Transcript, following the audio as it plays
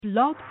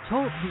Blog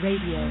Talk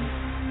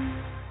Radio.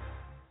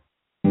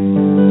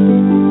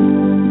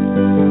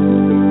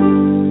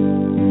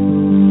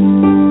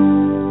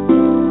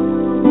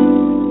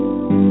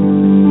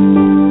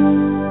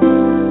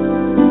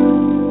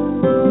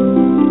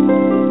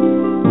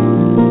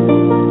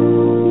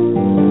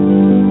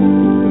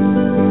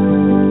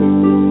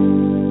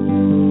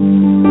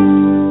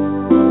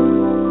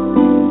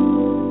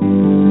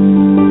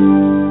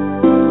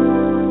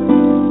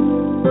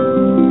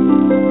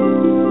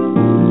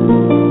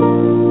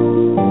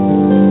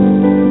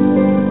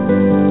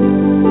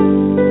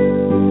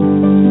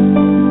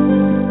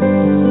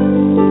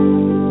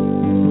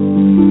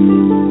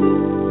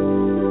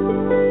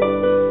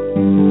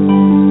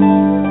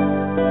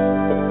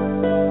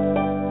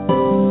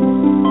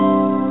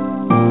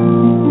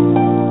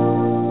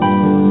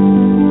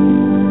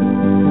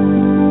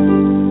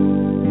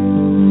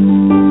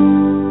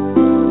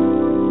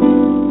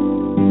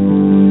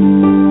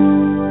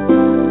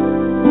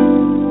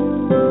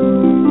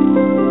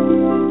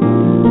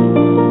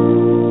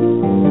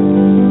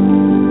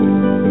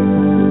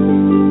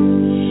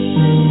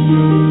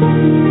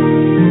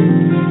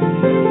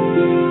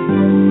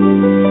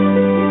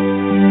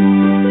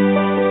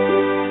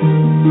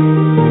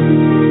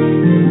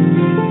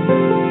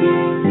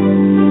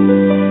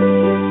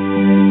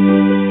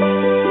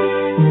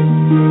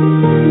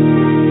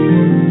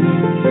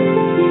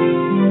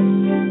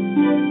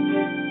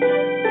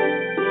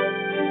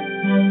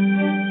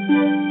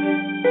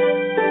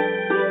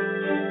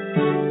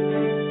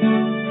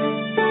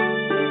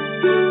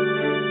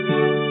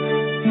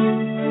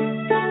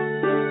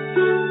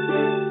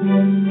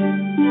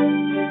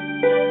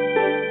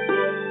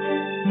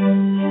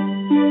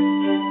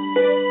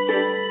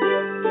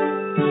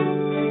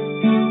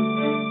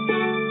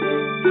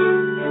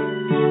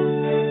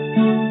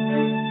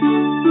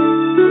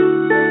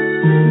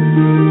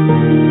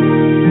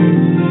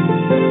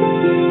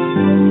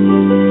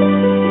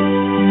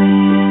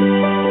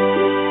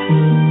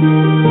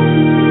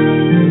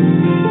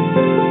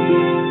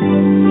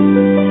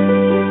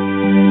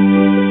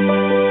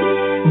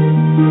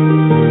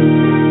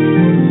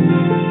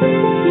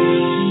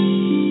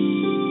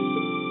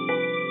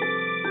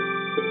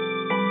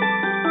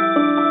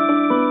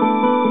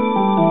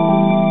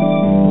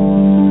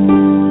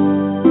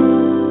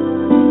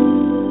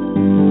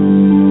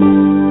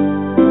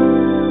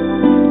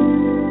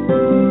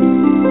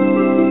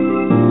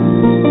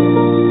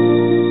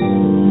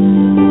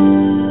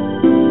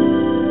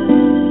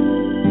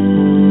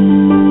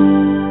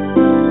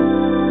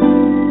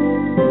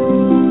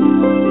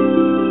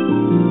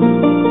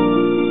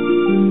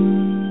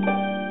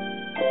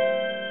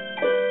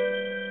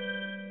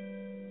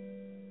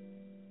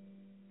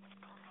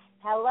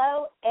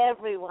 Hello,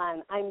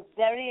 everyone. I'm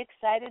very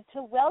excited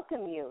to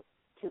welcome you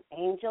to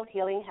Angel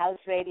Healing House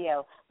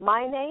Radio.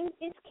 My name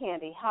is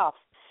Candy Hoff,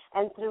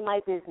 and through my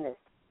business,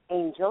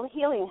 Angel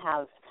Healing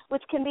House,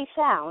 which can be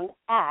found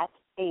at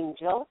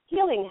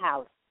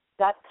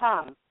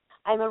angelhealinghouse.com.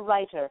 I'm a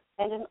writer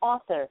and an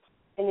author,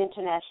 an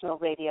international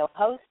radio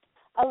host,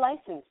 a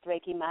licensed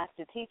Reiki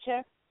master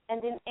teacher,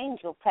 and an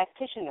angel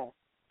practitioner.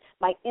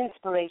 My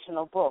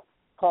inspirational book,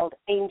 called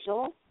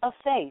Angel of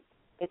Faith,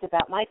 it's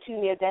about my two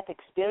near-death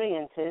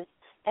experiences,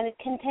 and it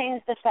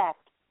contains the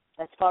fact,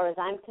 as far as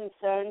I'm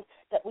concerned,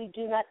 that we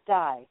do not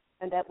die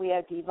and that we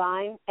are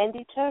divine and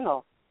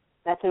eternal.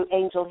 That through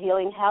Angel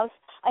Healing House,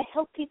 I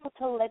help people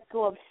to let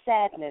go of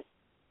sadness,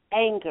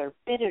 anger,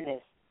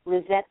 bitterness,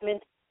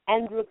 resentment,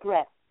 and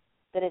regret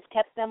that has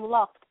kept them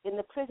locked in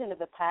the prison of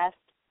the past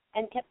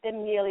and kept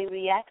them merely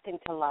reacting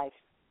to life.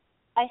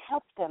 I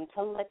help them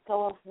to let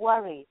go of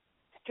worry,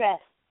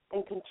 stress,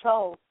 and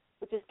control,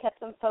 which has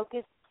kept them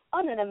focused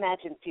on an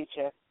imagined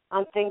future,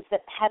 on things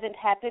that haven't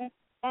happened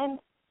and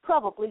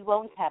probably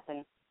won't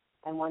happen.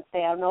 And once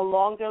they are no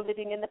longer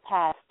living in the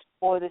past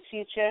or the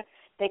future,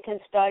 they can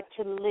start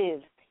to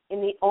live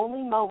in the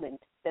only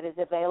moment that is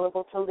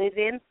available to live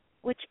in,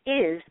 which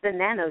is the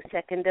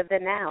nanosecond of the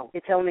now.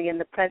 It's only in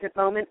the present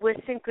moment where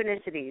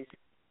synchronicities,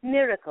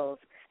 miracles,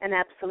 and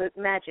absolute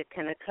magic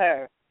can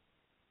occur.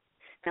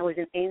 Now, as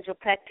an angel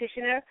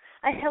practitioner,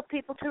 I help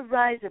people to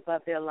rise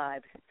above their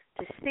lives,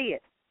 to see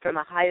it from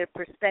a higher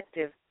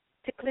perspective,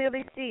 to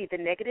clearly see the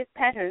negative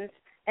patterns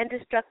and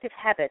destructive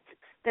habits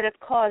that have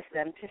caused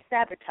them to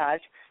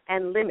sabotage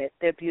and limit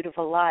their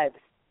beautiful lives.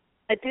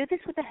 I do this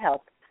with the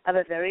help of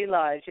a very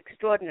large,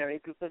 extraordinary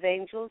group of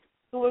angels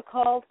who are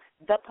called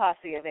the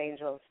Posse of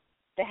Angels.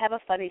 They have a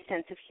funny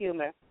sense of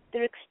humor.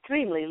 They're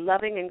extremely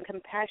loving and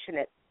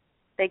compassionate.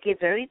 They give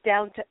very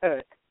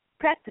down-to-earth,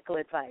 practical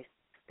advice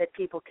that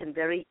people can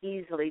very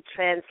easily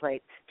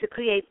translate to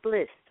create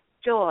bliss,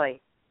 joy,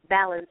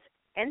 balance,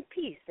 and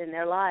peace in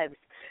their lives.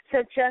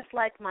 So just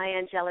like my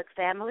angelic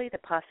family, the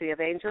Posse of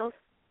Angels,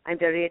 I'm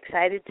very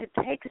excited to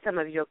take some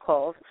of your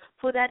calls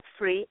for that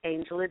free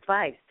angel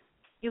advice.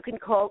 You can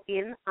call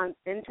into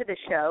the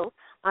show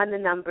on the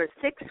number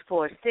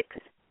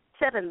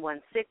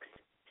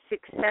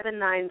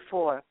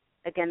 646-716-6794.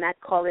 Again, that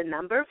call-in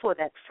number for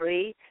that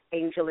free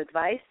angel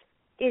advice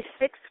is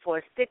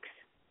 646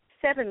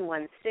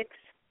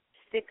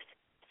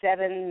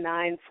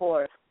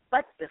 716-6794.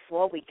 But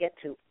before we get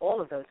to all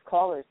of those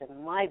callers,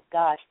 and my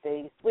gosh,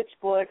 the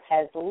switchboard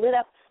has lit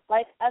up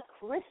like a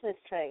Christmas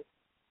tree.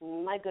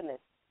 My goodness,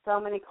 so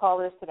many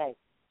callers today.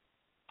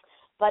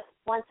 But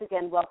once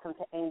again, welcome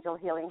to Angel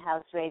Healing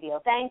House Radio.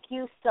 Thank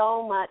you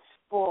so much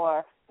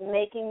for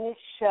making this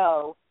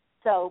show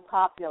so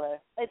popular.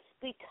 It's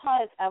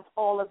because of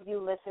all of you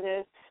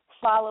listeners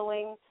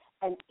following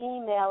and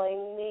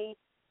emailing me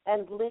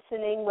and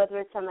listening, whether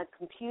it's on a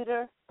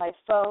computer, by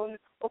phone,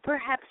 or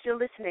perhaps you're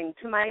listening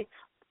to my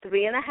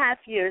 3.5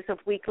 years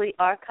of weekly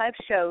archive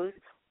shows,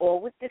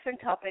 all with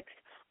different topics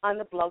on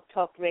the Blog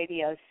Talk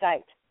Radio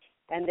site.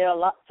 And there are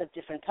lots of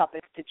different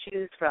topics to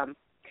choose from.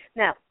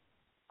 Now,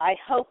 I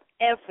hope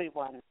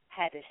everyone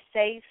had a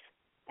safe,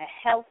 a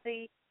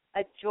healthy,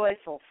 a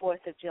joyful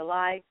 4th of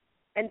July,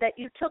 and that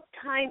you took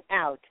time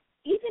out,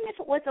 even if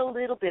it was a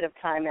little bit of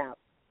time out,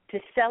 to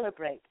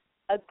celebrate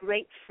a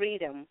great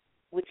freedom,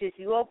 which is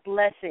your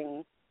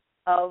blessing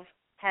of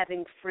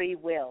having free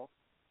will.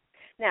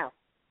 Now,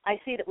 I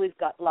see that we've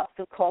got lots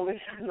of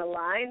callers on the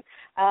line.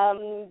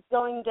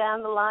 Going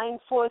down the line,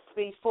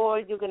 434,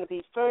 you're going to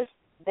be first,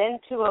 then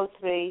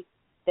 203,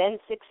 then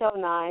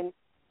 609,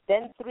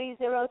 then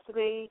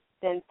 303,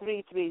 then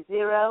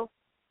 330,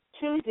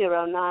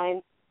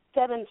 209,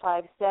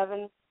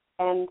 757,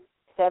 and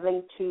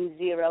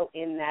 720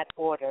 in that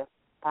order.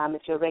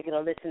 If you're a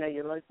regular listener,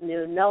 you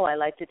know I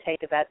like to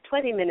take about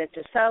 20 minutes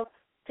or so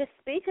to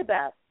speak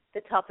about the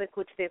topic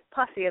which the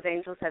Posse of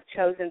Angels have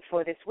chosen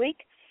for this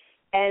week.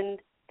 And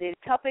the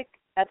topic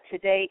of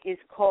today is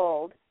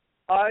called,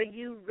 Are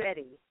You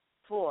Ready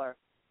for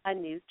a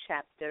New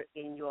Chapter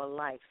in Your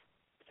Life?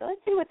 So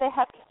let's see what they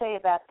have to say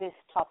about this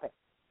topic.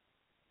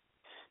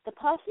 The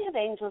Posse of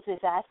Angels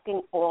is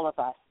asking all of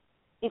us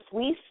if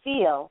we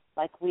feel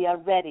like we are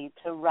ready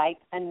to write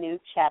a new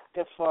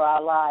chapter for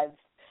our lives.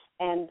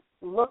 And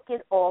look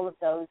at all of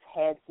those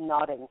heads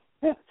nodding.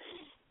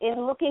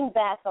 In looking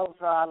back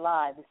over our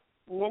lives,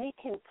 many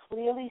can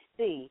clearly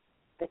see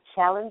the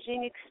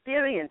challenging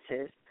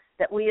experiences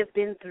that we have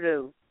been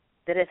through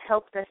that have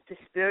helped us to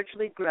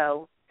spiritually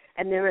grow,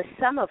 and there are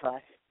some of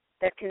us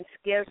that can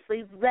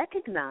scarcely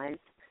recognize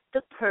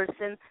the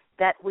person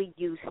that we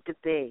used to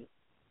be.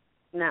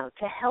 Now,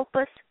 to help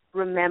us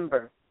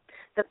remember,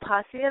 the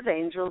Posse of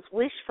Angels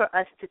wish for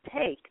us to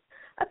take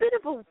a bit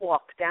of a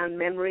walk down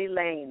memory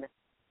lane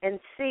and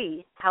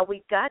see how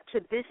we got to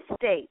this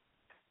state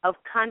of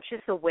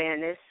conscious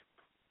awareness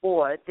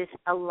or this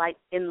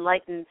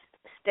enlightened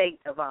state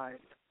of ours.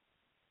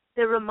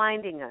 They're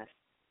reminding us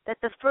that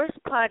the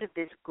first part of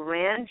this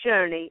grand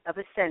journey of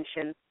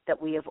ascension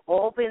that we have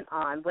all been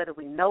on, whether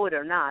we know it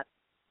or not,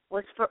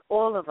 was for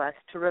all of us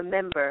to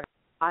remember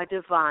our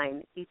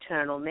divine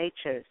eternal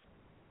natures.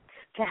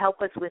 To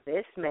help us with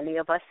this, many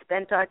of us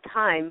spent our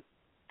time,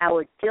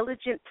 our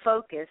diligent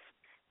focus,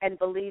 and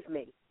believe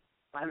me,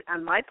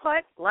 on my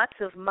part, lots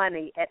of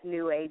money at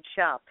New Age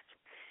shops.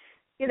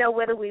 You know,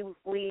 whether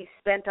we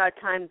spent our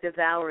time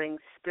devouring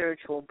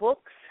spiritual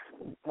books,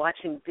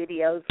 watching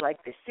videos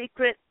like The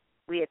Secret,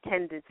 we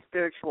attended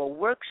spiritual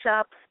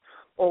workshops,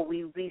 or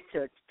we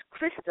researched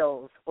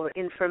crystals or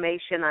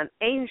information on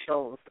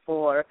angels,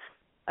 or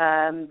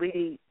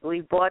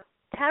we bought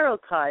tarot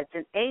cards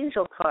and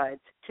angel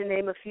cards, to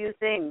name a few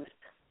things.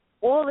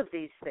 All of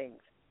these things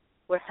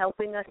were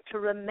helping us to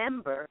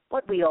remember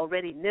what we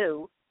already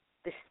knew,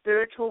 the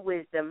spiritual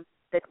wisdom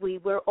that we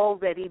were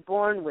already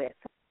born with,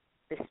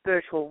 the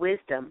spiritual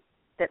wisdom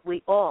that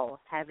we all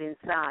have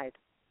inside.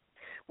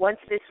 Once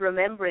this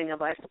remembering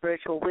of our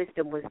spiritual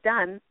wisdom was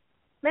done,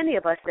 many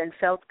of us then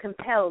felt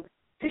compelled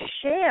to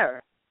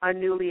share our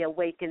newly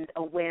awakened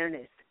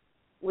awareness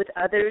with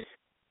others,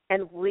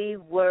 and we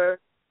were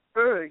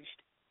urged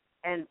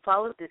and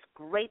followed this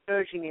great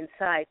urging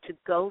inside to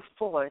go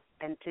forth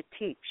and to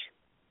teach.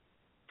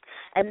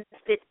 And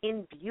fit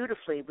in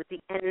beautifully with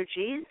the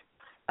energies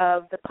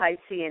of the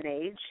Piscean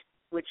age,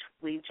 which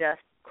we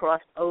just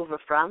crossed over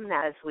from,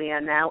 as we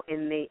are now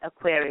in the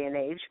Aquarian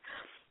age.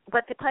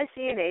 But the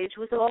Piscean age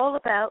was all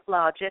about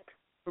logic,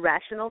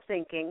 rational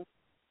thinking,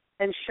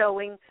 and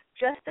showing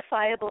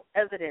justifiable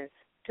evidence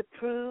to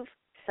prove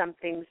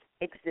something's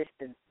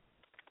existence.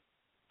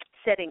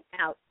 Setting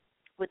out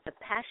with the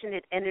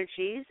passionate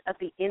energies of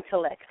the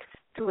intellect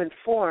to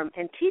inform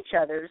and teach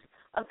others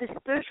of the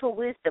spiritual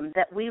wisdom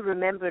that we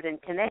remembered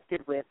and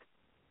connected with,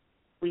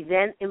 we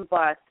then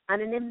embarked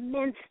on an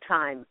immense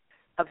time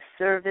of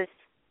service,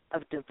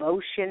 of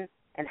devotion,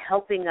 and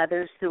helping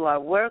others through our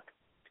work.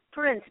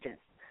 For instance,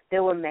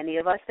 there were many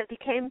of us that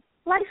became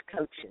life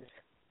coaches,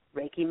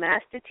 Reiki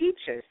master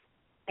teachers,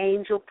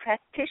 angel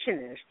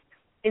practitioners,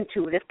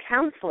 intuitive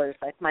counselors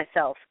like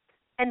myself,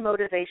 and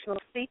motivational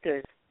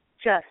speakers,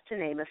 just to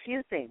name a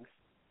few things.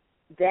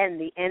 Then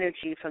the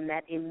energy from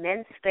that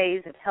immense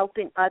phase of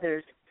helping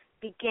others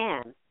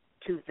began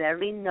to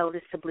very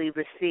noticeably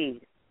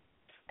recede.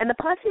 And the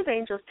Posse of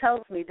Angels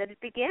tells me that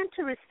it began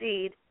to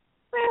recede,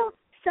 well,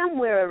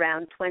 somewhere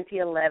around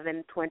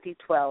 2011,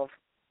 2012,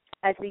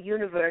 as the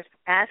universe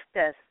asked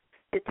us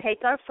to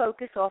take our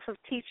focus off of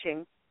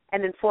teaching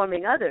and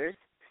informing others,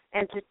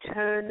 and to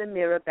turn the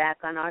mirror back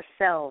on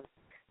ourselves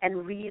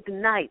and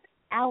reignite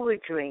our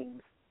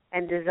dreams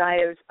and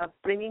desires of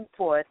bringing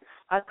forth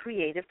our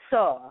creative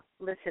saw,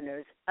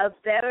 listeners, a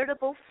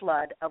veritable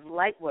flood of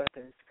light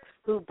workers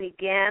who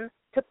began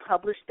to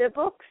publish their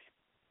books,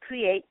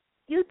 create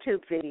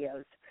YouTube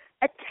videos,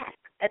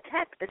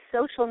 attack the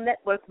social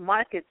network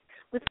markets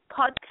with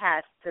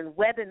podcasts and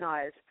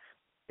webinars.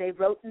 They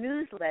wrote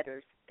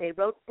newsletters, they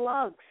wrote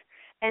blogs,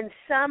 and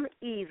some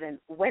even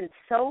went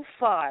so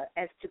far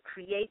as to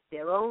create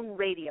their own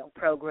radio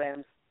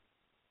programs,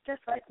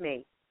 just like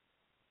me.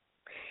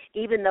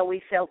 Even though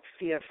we felt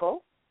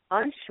fearful,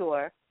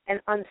 unsure, and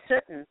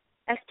uncertain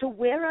as to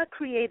where our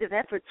creative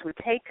efforts would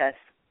take us,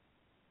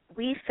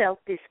 we felt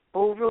this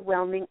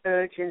overwhelming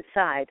urge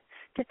inside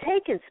to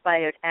take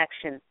inspired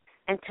action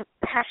and to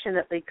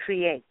passionately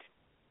create.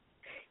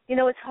 You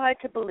know, it's hard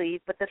to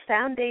believe, but the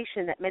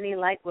foundation that many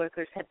light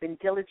workers have been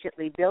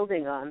diligently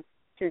building on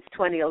since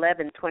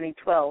 2011,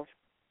 2012,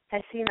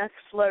 has seen us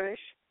flourish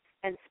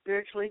and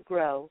spiritually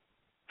grow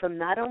from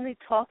not only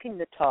talking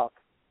the talk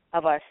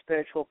of our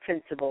spiritual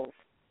principles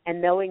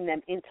and knowing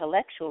them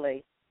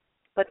intellectually,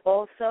 but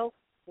also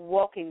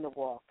walking the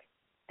walk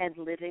and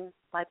living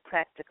by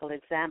practical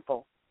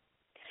example.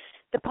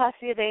 The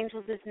Posse of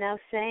Angels is now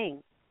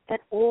saying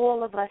that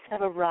all of us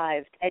have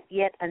arrived at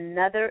yet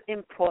another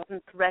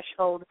important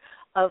threshold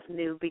of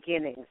new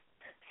beginnings,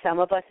 some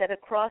of us at a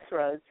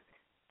crossroads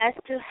as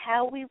to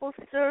how we will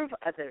serve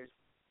others,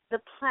 the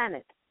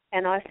planet,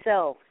 and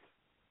ourselves.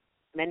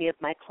 Many of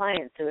my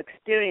clients are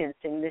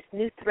experiencing this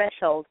new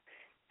threshold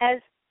as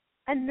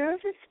a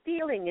nervous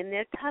feeling in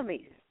their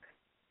tummies,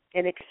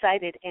 an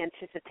excited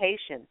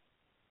anticipation,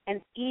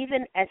 and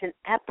even as an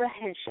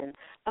apprehension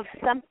of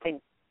something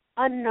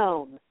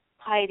unknown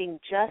hiding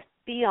just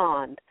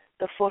beyond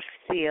the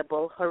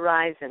foreseeable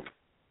horizon.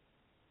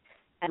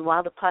 And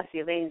while the Posse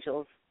of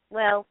Angels,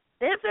 well,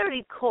 they're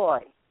very coy.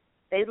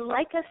 They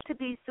like us to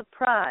be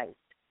surprised.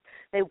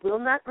 They will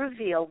not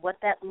reveal what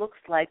that looks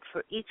like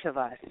for each of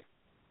us,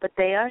 but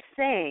they are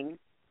saying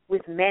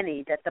with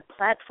many that the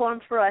platform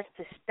for us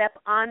to step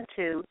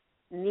onto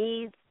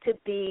needs to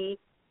be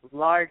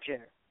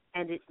larger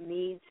and it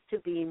needs to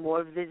be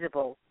more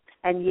visible.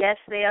 And yes,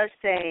 they are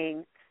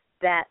saying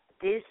that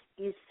this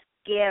is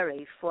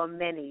scary for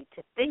many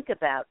to think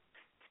about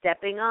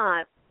stepping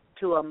on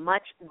to a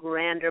much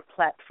grander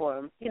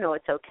platform. You know,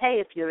 it's okay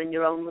if you're in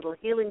your own little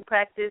healing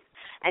practice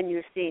and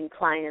you're seeing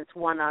clients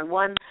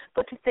one-on-one,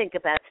 but to think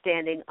about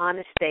standing on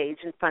a stage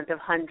in front of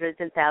hundreds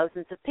and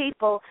thousands of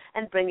people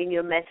and bringing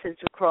your message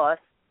across,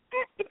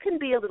 it can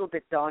be a little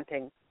bit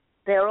daunting.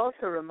 They're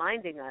also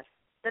reminding us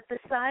that the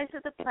size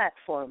of the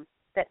platform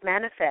that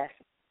manifests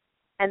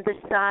and the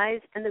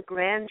size and the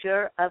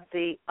grandeur of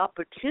the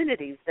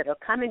opportunities that are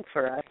coming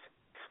for us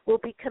will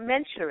be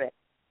commensurate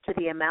to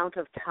the amount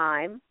of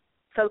time,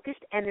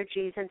 focused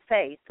energies and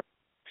faith,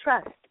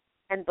 trust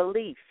and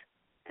belief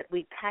that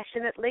we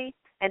passionately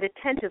and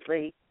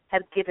attentively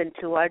have given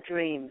to our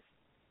dreams.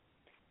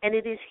 And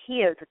it is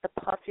here that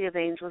the Posse of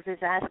Angels is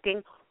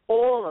asking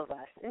all of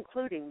us,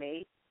 including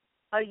me,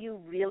 are you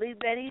really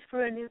ready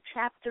for a new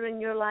chapter in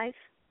your life?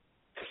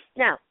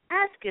 Now,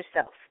 ask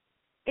yourself,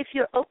 if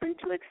you're open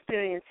to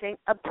experiencing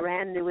a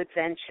brand new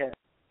adventure,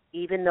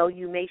 even though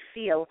you may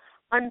feel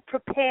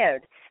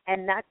unprepared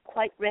and not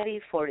quite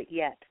ready for it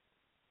yet.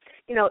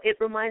 You know, it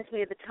reminds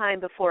me of the time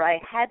before I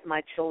had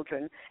my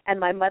children, and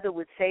my mother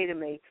would say to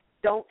me,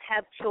 don't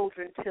have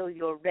children till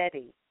you're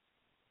ready.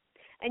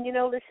 And, you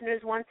know,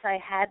 listeners, once I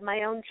had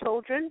my own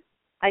children,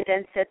 I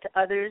then said to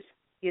others,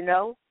 you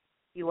know,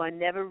 you are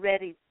never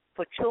ready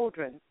for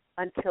children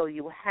until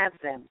you have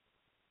them.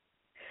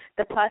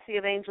 The Posse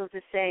of Angels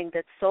is saying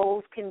that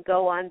souls can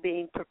go on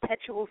being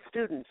perpetual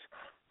students,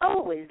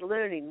 always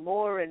learning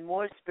more and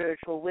more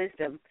spiritual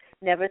wisdom,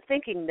 never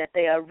thinking that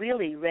they are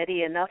really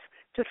ready enough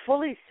to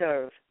fully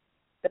serve.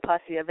 The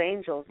Posse of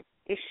Angels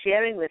is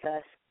sharing with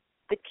us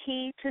the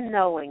key to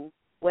knowing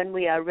when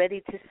we are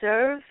ready to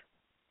serve,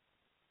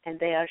 and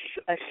they are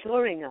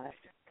assuring us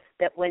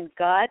that when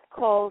God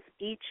calls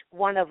each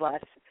one of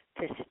us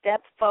to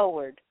step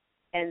forward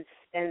and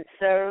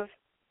serve,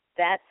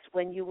 that's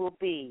when you will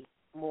be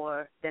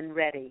more than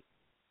ready.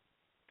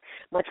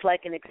 Much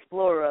like an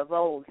explorer of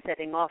old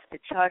setting off to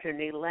charter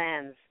new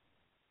lands,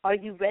 are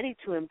you ready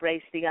to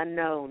embrace the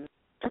unknown,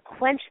 to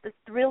quench the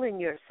thrill in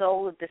your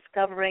soul of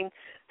discovering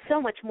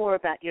so much more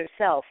about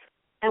yourself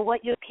and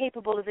what you're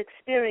capable of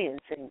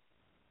experiencing?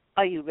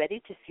 Are you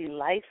ready to see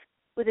life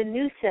with a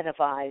new set of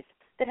eyes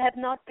that have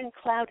not been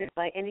clouded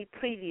by any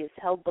previous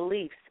held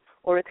beliefs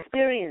or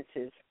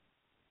experiences?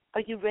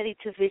 Are you ready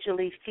to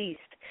visually feast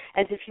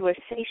as if you are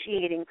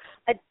satiating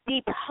a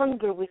deep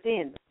hunger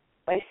within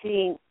by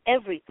seeing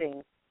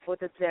everything for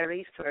the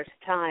very first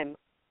time?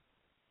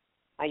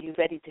 Are you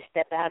ready to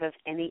step out of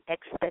any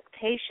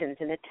expectations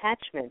and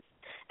attachments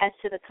as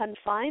to the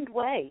confined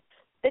way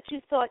that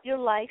you thought your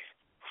life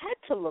had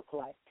to look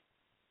like,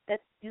 that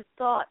you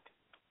thought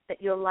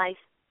that your life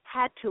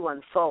had to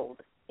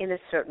unfold in a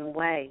certain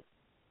way?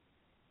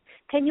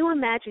 Can you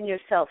imagine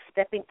yourself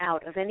stepping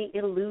out of any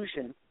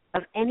illusion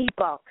of any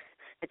box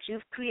that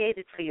you've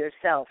created for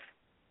yourself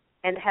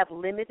and have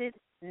limited,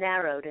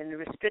 narrowed, and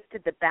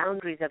restricted the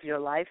boundaries of your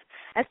life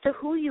as to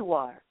who you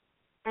are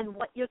and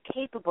what you're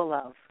capable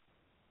of.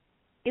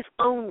 If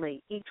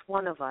only each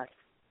one of us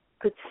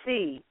could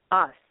see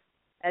us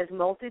as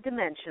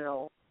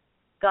multidimensional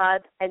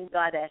God and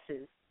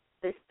goddesses,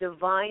 this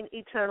divine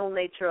eternal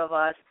nature of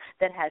us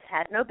that has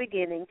had no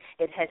beginning,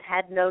 it has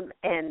had no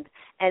end,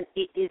 and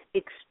it is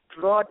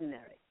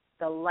extraordinary,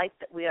 the light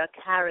that we are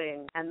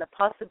carrying and the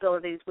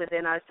possibilities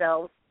within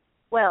ourselves.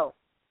 Well,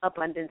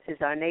 abundance is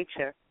our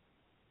nature.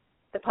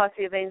 The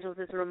Posse of Angels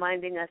is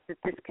reminding us that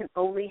this can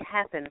only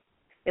happen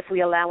if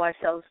we allow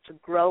ourselves to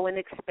grow and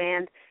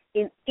expand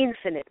in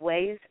infinite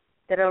ways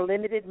that our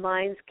limited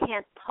minds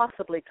can't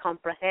possibly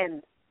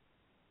comprehend.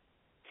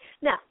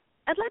 Now,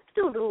 I'd like to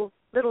do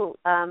a little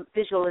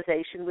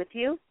visualization with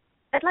you.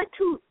 I'd like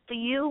for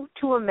you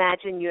to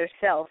imagine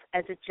yourself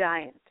as a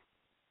giant,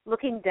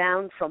 looking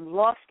down from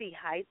lofty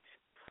heights,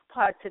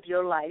 parts of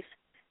your life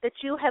that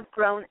you have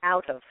grown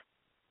out of.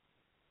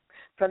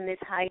 From this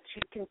height,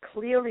 you can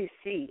clearly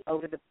see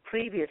over the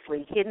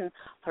previously hidden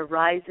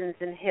horizons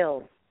and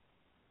hills.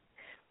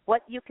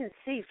 What you can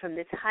see from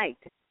this height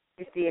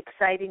is the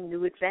exciting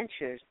new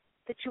adventures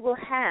that you will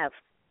have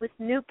with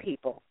new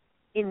people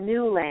in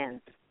new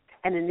lands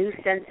and a new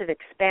sense of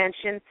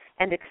expansion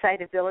and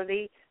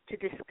excitability to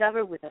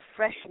discover with a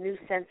fresh new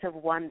sense of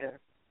wonder.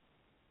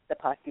 The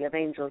Posse of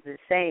Angels is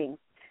saying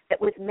that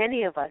with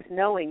many of us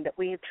knowing that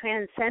we have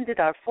transcended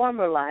our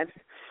former lives,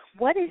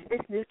 what is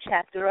this new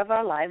chapter of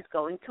our lives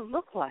going to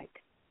look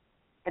like?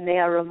 And they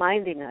are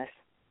reminding us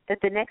that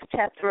the next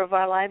chapter of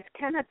our lives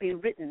cannot be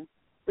written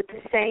with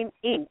the same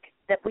ink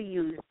that we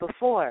used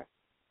before.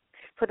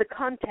 For the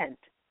content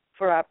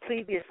for our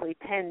previously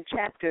penned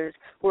chapters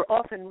were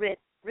often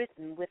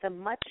written with a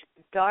much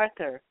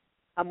darker,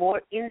 a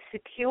more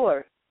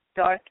insecure,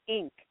 dark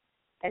ink,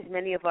 as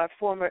many of our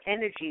former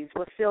energies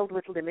were filled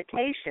with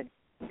limitation.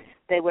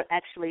 They were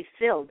actually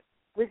filled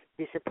with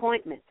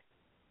disappointment,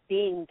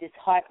 being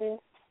disheartened,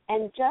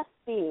 and just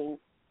being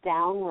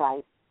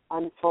downright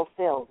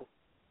unfulfilled.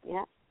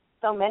 Yeah,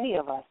 so many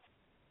of us.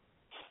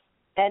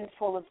 And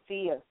full of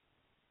fear.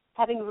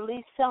 Having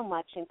released so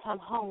much and come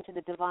home to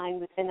the divine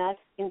within us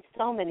in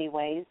so many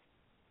ways,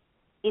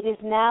 it is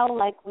now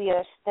like we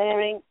are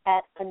staring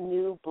at a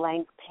new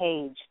blank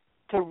page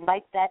to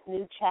write that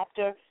new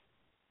chapter.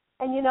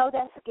 And you know,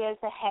 that scares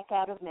the heck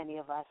out of many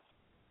of us.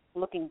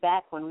 Looking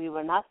back when we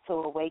were not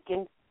so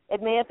awakened,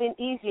 it may have been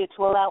easier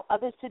to allow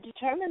others to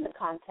determine the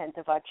content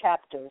of our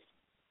chapters.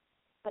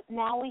 But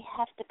now we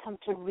have to come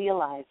to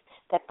realize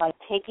that by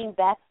taking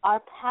back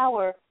our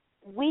power,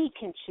 we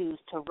can choose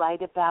to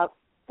write about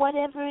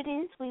whatever it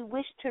is we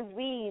wish to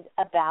read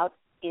about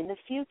in the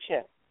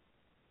future.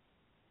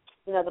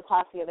 You know, the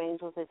Posse of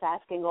Angels is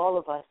asking all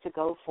of us to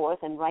go forth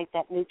and write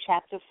that new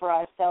chapter for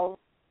ourselves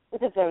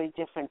with a very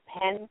different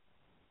pen.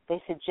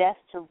 They suggest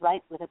to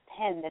write with a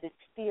pen that is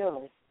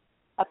fearless,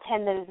 a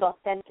pen that is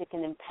authentic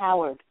and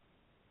empowered.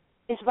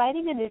 Is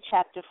writing a new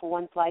chapter for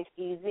one's life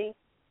easy?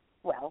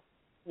 Well,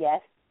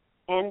 yes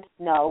and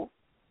no.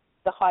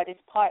 The hardest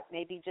part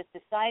may be just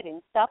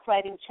deciding, stop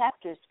writing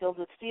chapters filled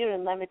with fear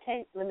and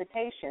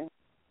limitation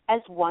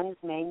as one's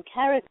main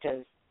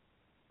characters.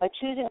 By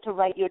choosing to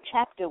write your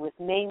chapter with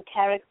main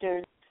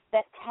characters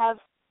that have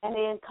and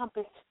they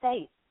encompass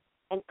faith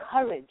and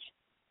courage,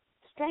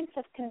 strength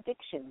of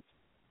convictions,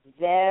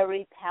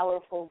 very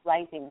powerful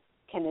writing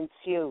can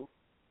ensue.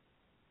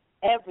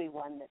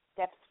 Everyone that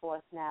steps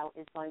forth now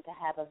is going to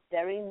have a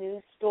very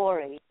new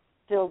story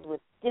filled with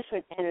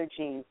different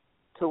energies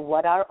to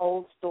what our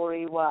old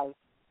story was.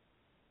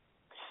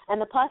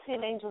 And the Posse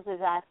of Angels is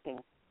asking,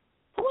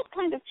 so what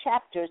kind of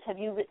chapters have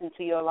you written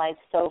for your life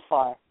so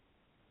far?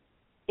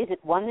 Is it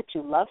one that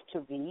you love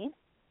to read?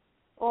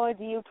 Or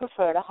do you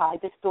prefer to hide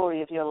the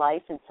story of your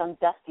life in some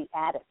dusty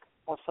attic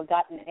or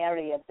forgotten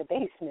area of the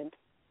basement,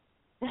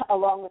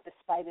 along with the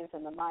spiders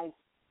and the mice?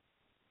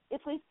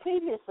 If we've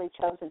previously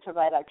chosen to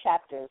write our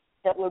chapters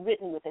that were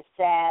written with a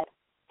sad,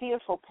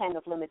 fearful pen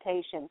of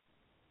limitation,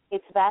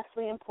 it's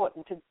vastly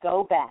important to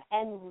go back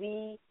and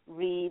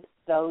reread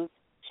those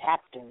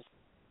chapters.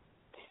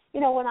 You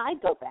know, when I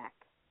go back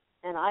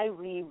and I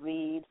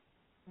reread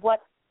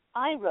what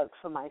I wrote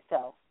for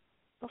myself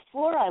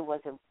before I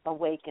was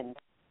awakened,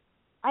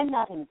 I'm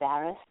not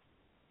embarrassed,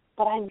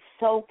 but I'm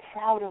so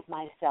proud of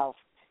myself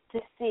to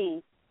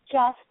see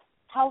just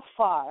how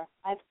far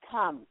I've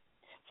come.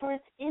 For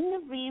it's in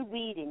the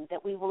rereading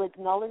that we will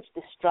acknowledge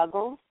the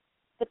struggles,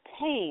 the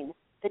pain,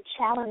 the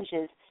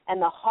challenges, and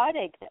the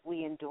heartache that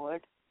we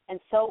endured and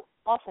so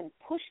often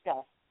pushed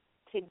us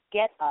to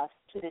get us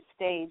to the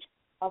stage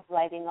of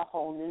writing a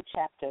whole new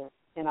chapter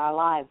in our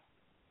lives.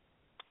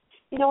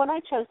 You know, when I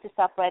chose to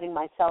stop writing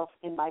myself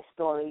in my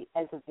story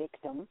as a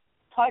victim,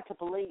 it's hard to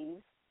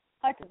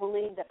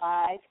believe that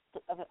I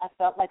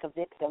felt like a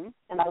victim,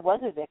 and I was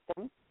a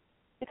victim,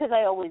 because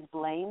I always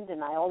blamed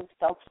and I always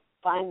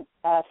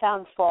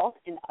found fault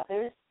in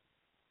others.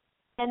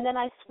 And then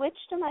I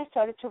switched and I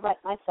started to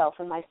write myself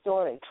in my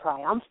story,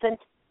 triumphant,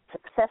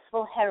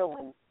 successful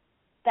heroine,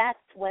 That's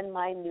when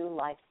my new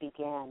life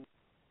began.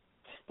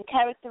 The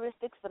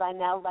characteristics that I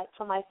now write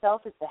for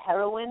myself as the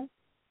heroine,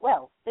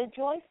 well, they're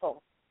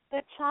joyful,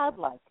 they're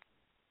childlike,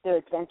 they're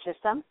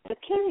adventuresome, they're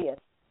curious,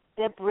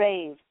 they're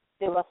brave,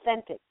 they're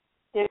authentic,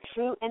 they're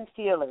true and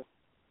fearless.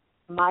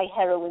 My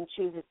heroine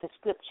chooses to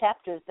script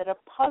chapters that are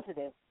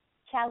positive,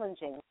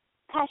 challenging,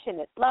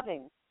 passionate,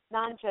 loving,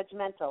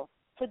 non-judgmental,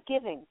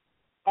 forgiving,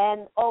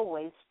 and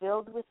always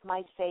filled with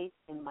my faith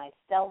in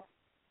myself,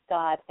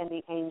 God, and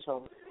the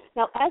angels.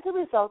 Now, as a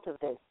result of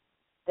this,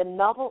 the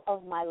novel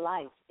of my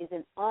life is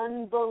an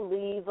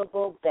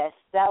unbelievable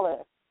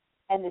bestseller,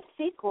 and the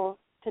sequels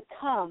to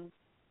come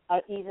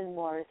are even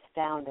more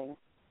astounding.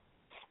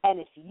 And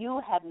if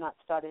you have not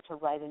started to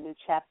write a new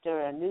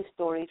chapter or a new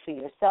story for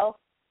yourself,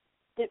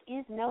 there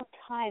is no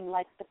time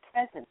like the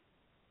present,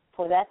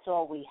 for that's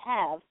all we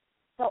have.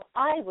 So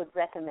I would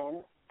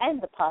recommend,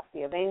 and the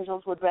Posse of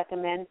Angels would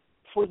recommend,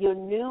 for your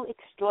new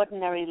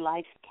extraordinary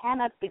life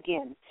cannot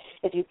begin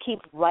if you keep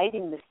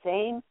writing the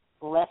same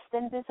less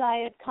than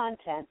desired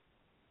content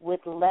with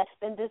less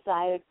than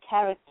desired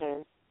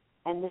characters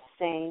and the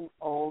same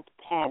old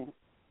pen.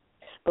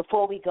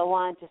 Before we go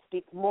on to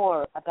speak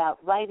more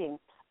about writing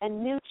a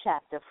new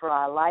chapter for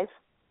our life,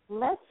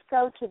 let's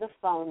go to the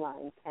phone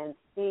lines and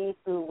see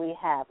who we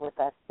have with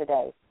us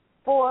today.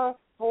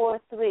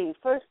 443.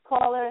 First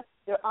caller,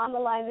 you're on the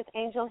line with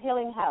Angel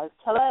Healing House.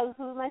 Hello,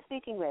 who am I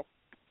speaking with?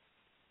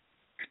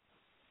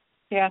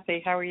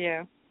 Kathy, how are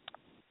you?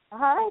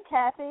 Hi,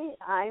 Kathy.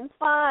 I'm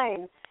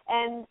fine.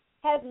 And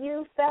have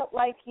you felt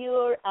like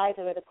you're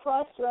either at a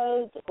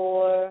crossroads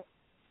or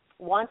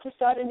want to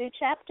start a new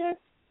chapter?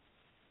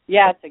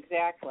 Yes,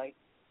 exactly.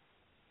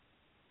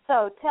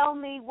 So tell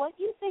me what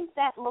you think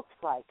that looks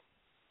like.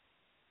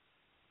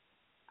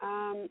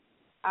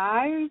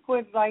 I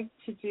would like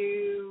to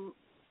do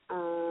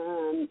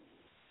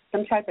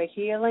some type of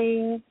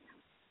healing,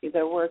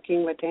 either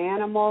working with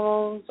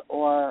animals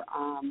or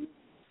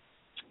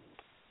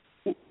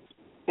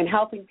and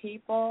helping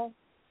people.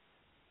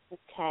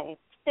 Okay.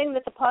 Thing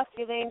that the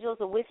Posse of Angels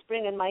are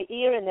whispering in my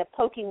ear, and they're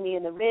poking me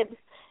in the ribs,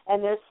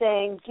 and they're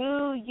saying,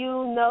 do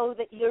you know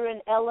that you're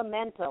an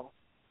elemental?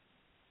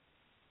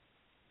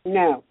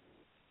 No.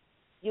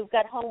 You've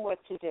got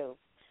homework to do.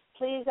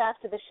 Please,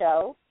 after the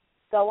show,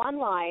 go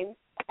online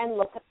and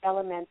look at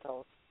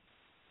elementals.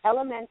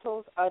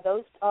 Elementals are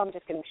those, I'm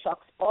just getting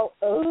shocks all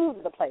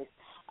over the place.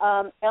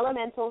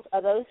 Elementals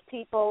are those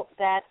people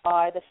that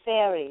are the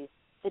fairies,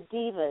 the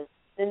divas,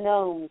 the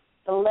gnomes,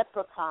 the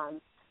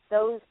leprechauns,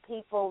 those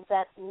people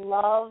that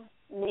love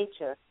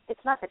nature.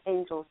 It's not that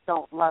angels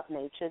don't love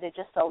nature. They're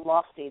just so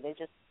lofty.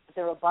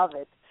 They're above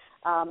it.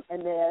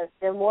 And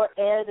they're more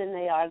air than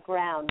they are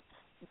ground.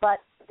 But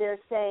they're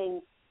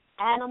saying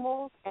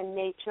animals and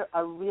nature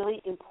are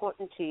really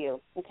important to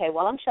you. Okay,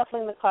 while I'm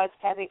shuffling the cards,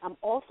 Kathy, I'm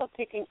also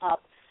picking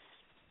up.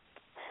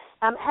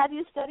 Have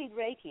you studied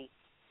Reiki?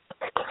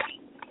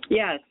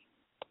 Yes.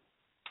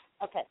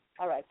 Okay,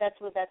 all right. That's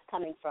where that's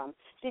coming from.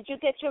 Did you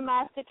get your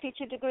master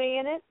teacher degree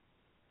in it?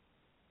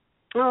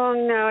 Oh,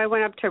 no, I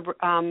went up to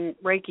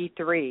Reiki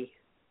 3.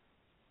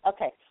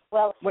 Okay.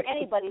 Well,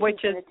 anybody who's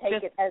going to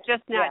take it as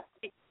just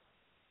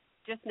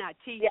not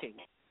teaching.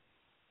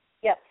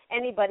 Yeah.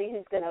 Anybody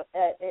who's going to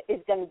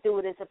is going to do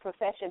it as a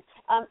profession.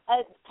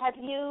 Have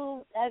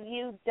you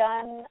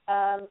done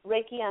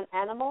Reiki on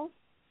animals?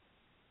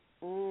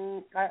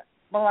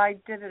 I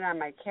did it on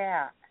my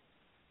cat.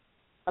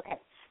 Okay.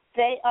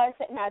 They are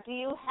now.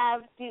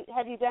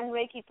 Have you done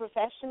Reiki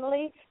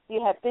professionally? Do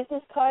you have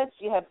business cards?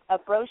 Do you have a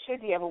brochure?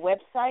 Do you have a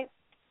website?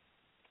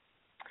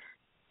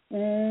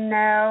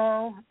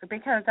 No,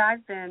 because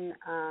I've been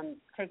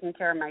taking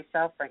care of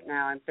myself right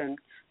now. I've been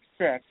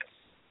sick,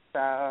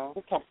 so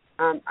okay.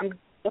 I'm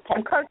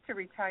close to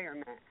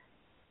retirement.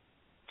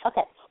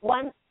 Okay.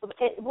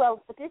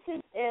 This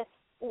is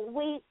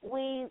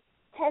we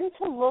tend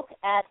to look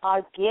at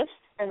our gifts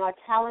and our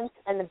talents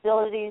and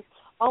abilities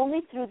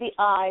only through the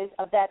eyes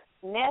of that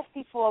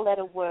nasty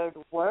four-letter word,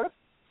 work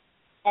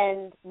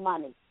and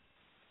money.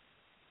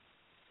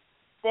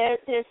 They're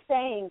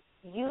saying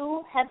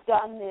you have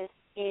done this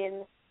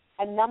in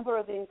a number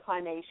of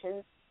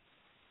incarnations.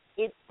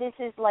 This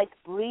is like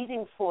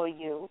breathing for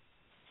you,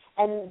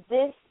 and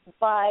this,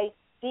 by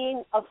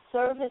being of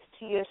service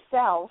to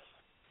yourself,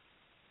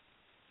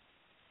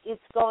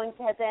 it's going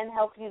to then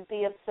help you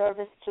be of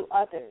service to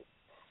others.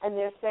 And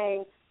they're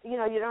saying, you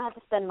don't have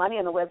to spend money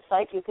on a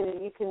website. You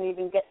can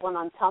even get one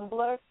on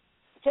Tumblr.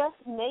 Just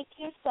make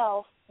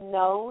yourself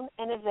known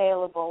and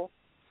available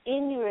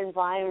in your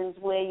environs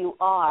where you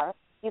are.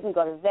 You can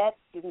go to vets.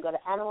 You can go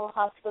to animal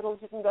hospitals.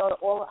 You can go to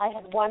all. I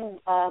had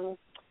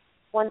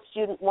one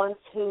student once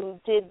who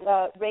did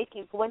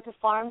Reiki, went to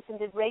farms and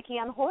did Reiki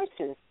on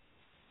horses.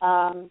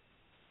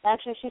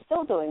 Actually, she's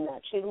still doing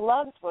that. She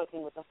loves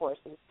working with the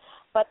horses.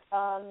 But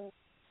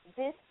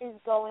this is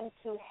going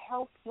to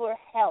help your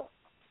health.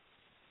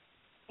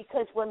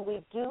 Because when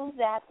we do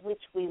that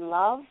which we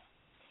love,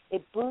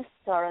 it boosts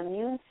our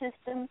immune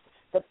system.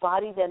 The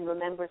body then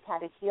remembers how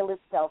to heal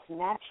itself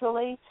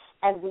naturally,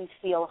 and we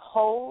feel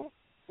whole,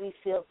 we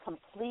feel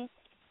complete,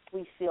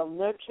 we feel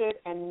nurtured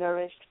and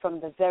nourished from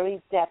the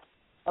very depths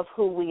of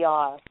who we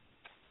are.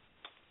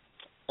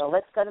 So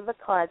let's go to the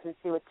cards and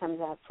see what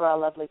comes out for our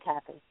lovely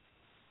Kathy.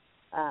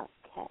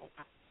 Okay.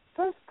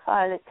 First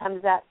card that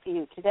comes out for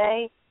you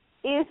today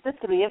is the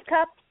Three of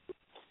Cups.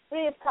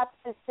 Three of Cups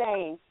is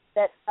saying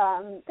that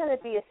going to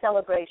be a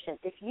celebration.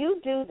 If you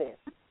do this,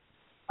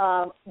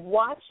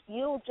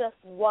 you'll just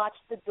watch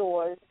the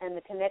doors and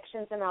the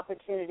connections and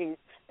opportunities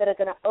that are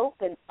going to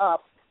open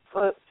up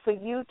for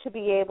you to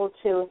be able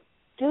to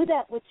do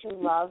that which you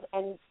love,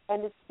 and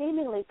it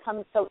seemingly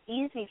comes so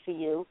easy for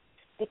you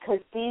because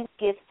these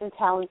gifts and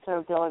talents or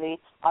ability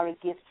are a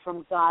gift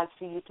from God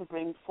for you to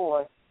bring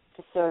forth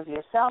to serve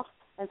yourself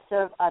and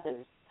serve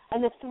others.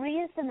 And the 3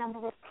 is the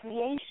number of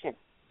creation,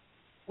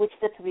 which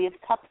the Three of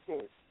Cups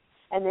is.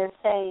 And they're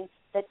saying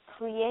that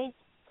create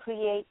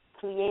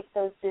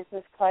those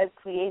business cards,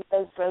 create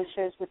those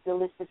brochures with the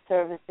listed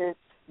services,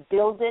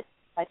 build it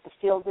like the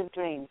Field of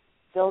Dreams.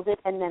 Build it,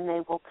 and then they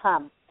will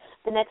come.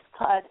 The next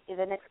card is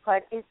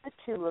the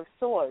Two of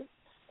Swords.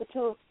 The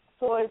Two of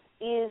Swords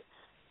is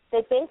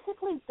they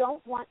basically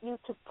don't want you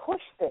to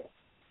push this.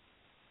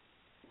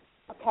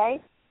 Okay?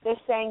 They're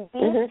saying be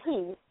at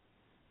peace.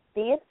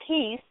 Be at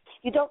peace.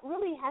 You don't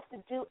really have to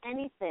do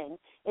anything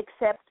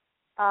except,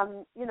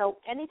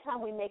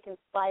 anytime we make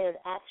inspired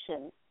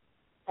action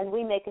and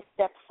we make a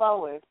step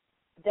forward,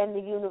 then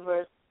the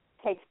universe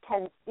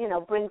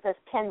brings us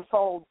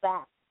tenfold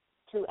back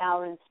to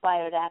our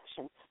inspired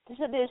action.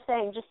 So they're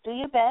saying just do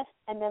your best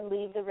and then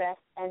leave the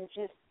rest and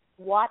just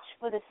watch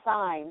for the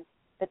signs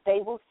that they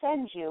will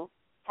send you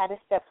how to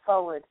step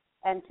forward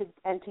and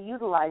to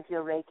utilize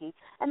your Reiki.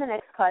 And the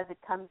next card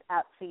that comes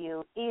out for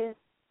you is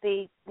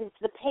the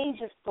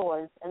Page of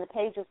Swords. And the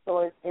Page of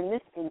Swords in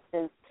this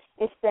instance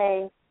is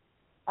saying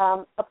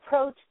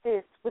approach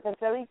this with a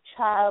very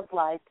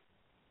childlike,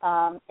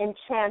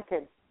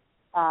 enchanted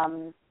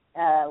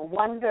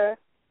wonder,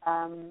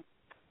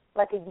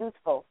 like a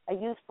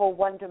youthful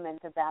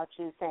wonderment about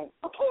you, saying,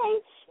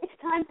 okay,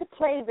 it's time to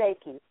play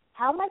Reiki.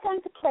 How am I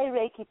going to play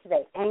Reiki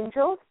today?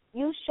 Angels,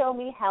 you show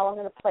me how I'm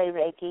going to play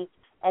Reiki,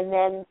 and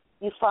then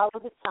you follow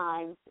the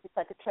signs. It's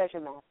like a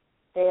treasure map.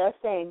 They are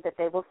saying that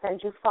they will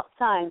send you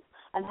signs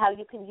on how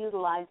you can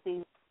utilize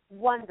these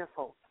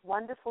wonderful,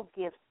 wonderful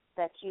gifts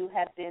that you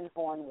have been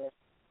born with.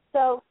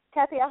 So,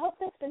 Kathy, I hope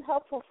that's been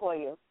helpful for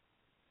you.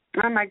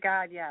 Oh, my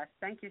God, yes.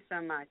 Thank you so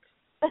much.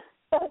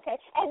 Okay.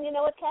 And you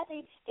know what,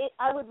 Kathy?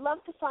 I would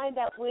love to find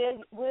out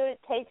where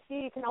it takes you.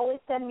 You can always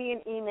send me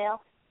an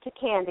email to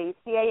Candy,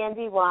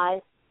 CANDY,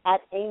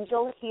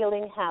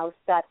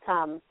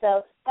 @angelhealinghouse.com.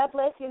 So God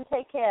bless you and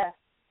take care.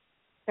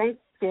 Thank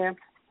you.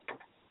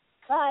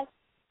 Bye.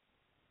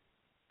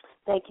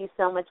 Thank you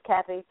so much,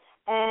 Kathy.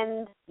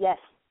 And, yes,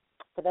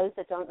 for those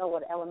that don't know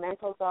what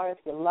elementals are,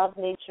 if you love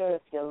nature,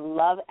 if you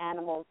love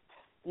animals,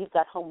 you've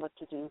got homework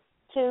to do,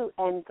 too,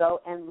 and go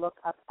and look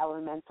up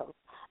elementals.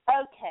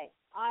 Okay.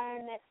 Our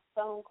next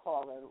phone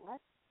caller,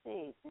 let's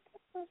see. Did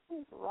this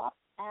person drop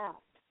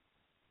out?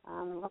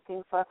 I'm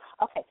looking for,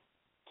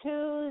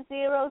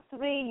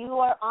 203, you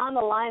are on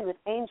the line with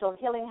Angel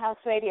Healing House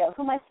Radio.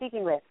 Who am I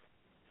speaking with?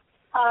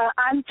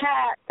 I'm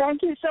Pat.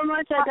 Thank you so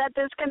much. I got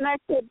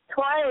disconnected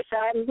twice.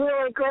 I'm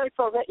really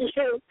grateful that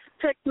you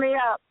picked me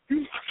up.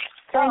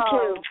 Thank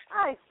you.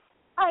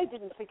 I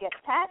didn't forget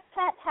Pat.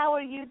 Pat, how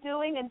are you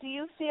doing? And do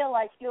you feel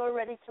like you're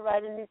ready to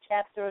write a new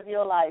chapter of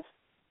your life?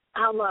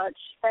 How much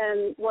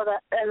and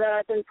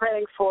I've been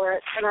praying for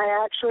it. And I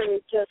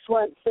actually just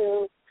went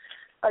through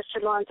a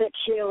shamanic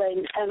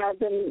healing, and I've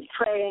been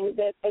praying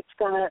that it's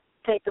going to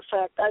take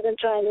effect. I've been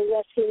trying to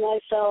rescue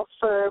myself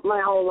for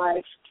my whole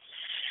life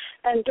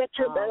and get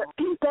to a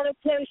better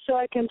place so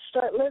I can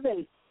start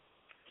living.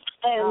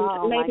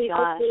 And maybe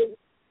hopefully,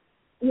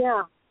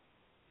 yeah.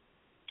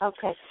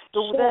 Okay.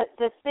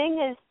 The thing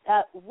is,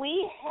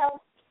 we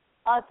help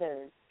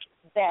others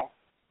best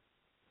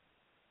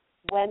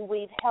when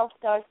we've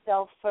helped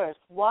ourselves first.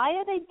 Why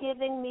are they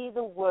giving me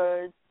the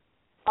words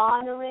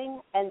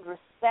honoring and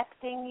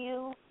respecting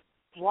you?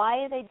 Why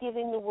are they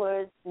giving the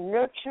words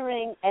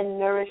nurturing and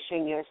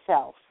nourishing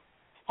yourself?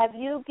 Have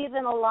you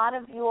given a lot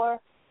of your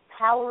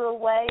power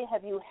away?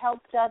 Have you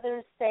helped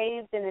others,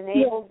 saved and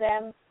enabled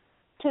them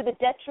to the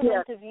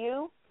detriment of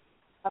you?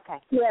 Okay.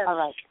 Yes. All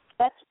right.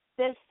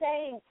 They're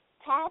saying,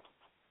 Pat,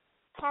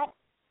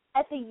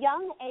 at the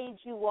young age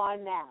you are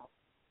now,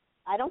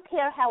 I don't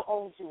care how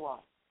old you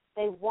are,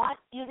 they want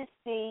you to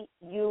see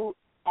you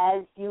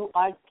as you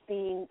are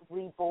being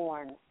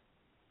reborn.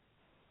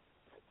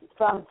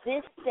 From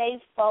this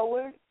day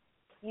forward,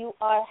 you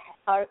are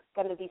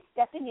going to be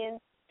stepping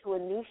into a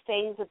new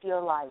phase of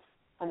your life.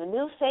 And the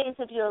new phase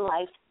of your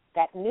life,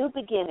 that new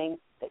beginning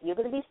that you're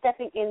going to be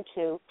stepping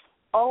into,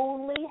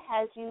 only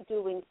has you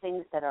doing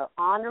things that are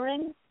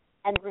honoring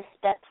and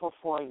respectful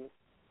for you.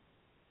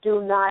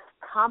 Do not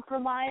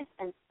compromise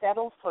and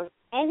settle for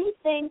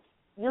anything.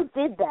 You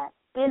did that.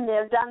 Been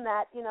there, done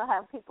that. You know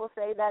how people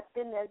say that,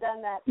 been there,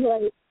 done that.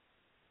 Right.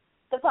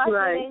 The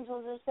Cosmic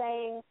Angels are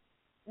saying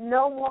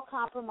no more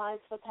compromise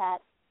for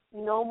Pat,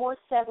 no more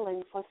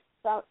settling for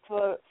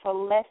for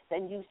less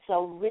than you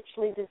so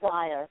richly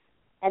desire.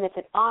 And if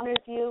it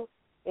honors you,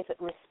 if it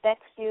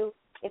respects you,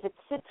 if it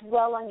sits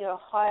well on your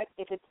heart,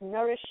 if it's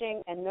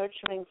nourishing and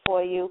nurturing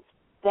for you,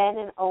 then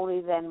and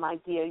only then, my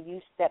dear,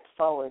 you step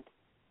forward.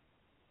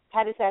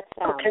 How does that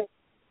sound? Okay.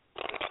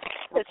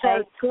 It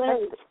sounds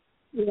great.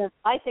 Yeah.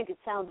 I think it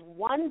sounds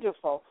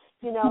wonderful.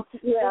 You know,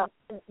 yeah.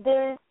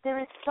 there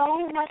is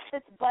so much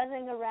that's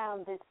buzzing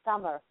around this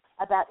summer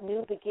about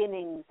new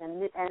beginnings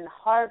and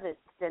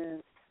harvests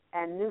and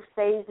new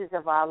phases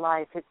of our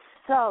life. It's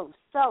so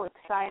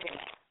exciting.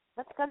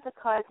 Let's go to the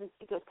cards and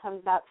see what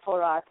comes out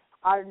for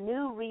our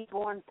new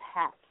reborn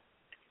Pat.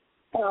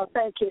 Oh,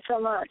 thank you so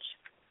much.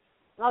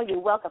 Oh, you're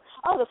welcome.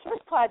 Oh, the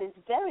first card is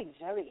very,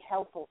 very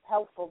helpful.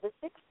 This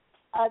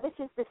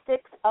is the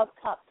Six of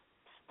Cups,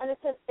 and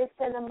it's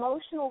an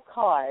emotional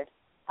card.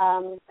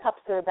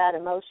 Cups are about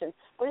emotion,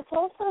 but it's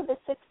also the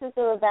sixes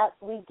are about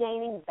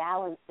regaining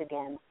balance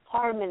again,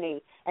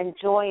 harmony and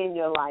joy in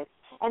your life.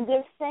 And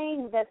they're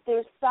saying that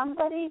there's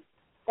somebody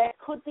that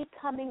could be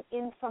coming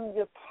in from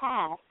your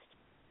past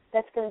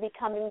that's going to be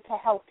coming to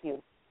help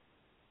you.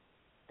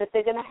 That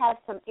they're going to have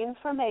some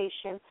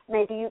information.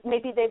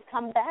 Maybe they've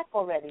come back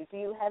already. Do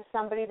you have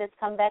somebody that's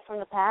come back from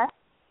the past?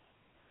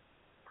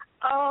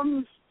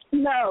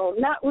 No,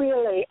 not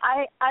really.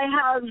 I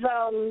have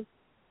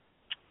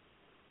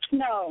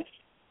no.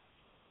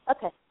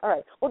 Okay, all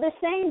right. Well, they're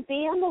saying be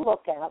on the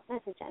lookout. This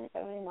is January,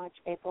 February, March,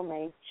 April,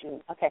 May,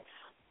 June. Okay.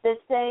 They're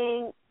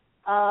saying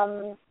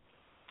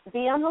be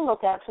on the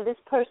lookout for this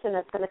person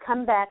that's going to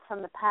come back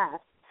from the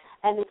past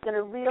and is going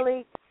to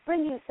really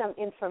bring you some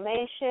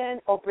information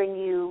or bring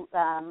you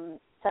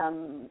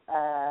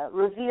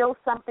reveal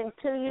something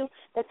to you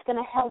that's going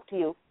to help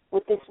you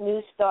with this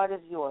new start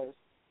of yours.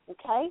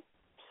 Okay?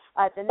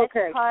 The next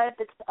card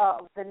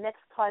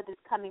that's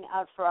coming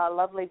out for our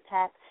lovely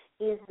Pat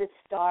is the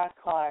Star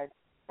card.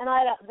 And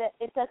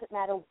it doesn't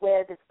matter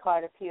where this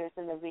card appears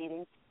in the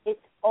reading. It's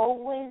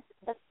always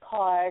the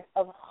card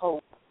of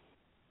hope.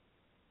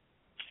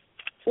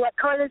 What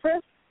card is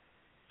this?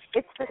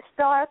 It's the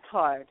Star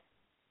card.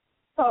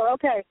 Oh,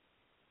 okay.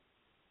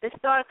 The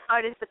Star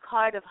card is the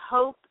card of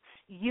hope.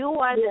 You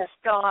are the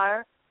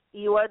star.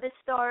 You are the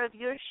star of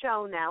your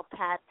show now,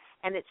 Pat,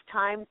 and it's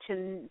time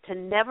to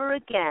never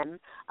again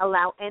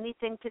allow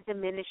anything to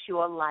diminish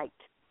your light.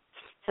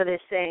 So they're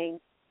saying,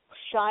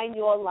 shine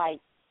your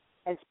light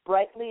as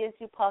brightly as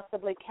you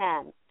possibly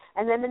can.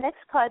 And then the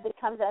next card that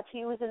comes out to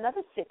you is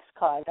another Six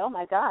card. Oh,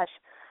 my gosh.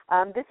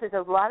 This is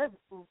a lot of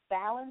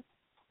balance.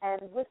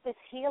 And with this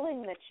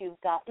healing that you've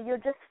got, you're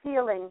just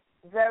feeling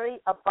very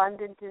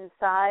abundant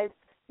inside.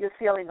 You're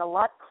feeling a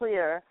lot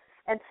clearer.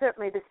 And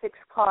certainly the Sixth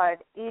card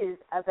is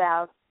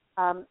about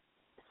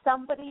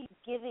somebody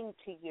giving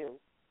to you.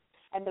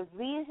 And the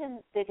reason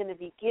they're going to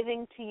be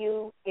giving to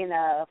you in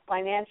a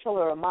financial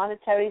or a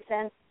monetary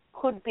sense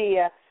could be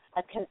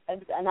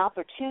an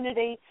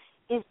opportunity,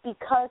 is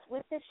because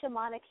with this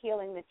shamanic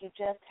healing that you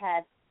just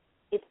had,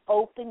 it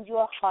opened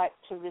your heart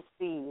to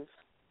receive.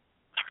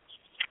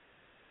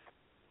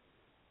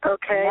 Okay.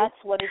 And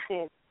that's what it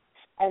is.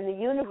 And the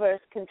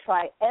universe can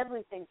try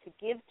everything to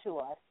give to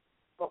us,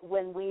 but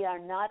when we are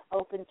not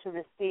open to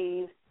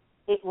receive,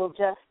 it will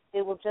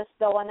just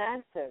go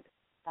unanswered.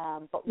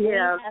 But we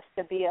have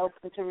to be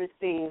open to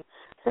receive.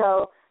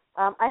 So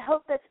I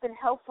hope that's been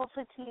helpful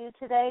to you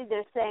today.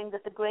 They're saying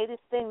that the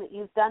greatest thing that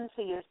you've done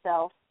for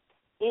yourself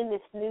in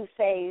this new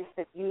phase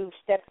that you've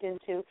stepped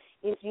into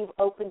is you've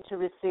opened to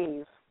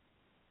receive.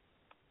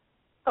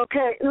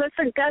 Okay,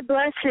 listen, God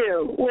bless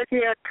you with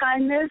your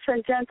kindness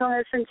and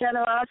gentleness and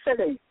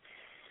generosity.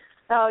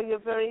 Oh, you're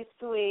very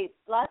sweet.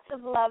 Lots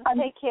of love.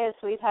 Take care,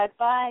 sweetheart.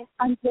 Bye.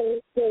 I'm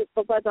very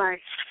grateful. Bye-bye.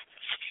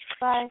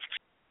 Bye.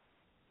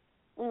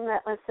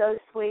 That was so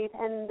sweet.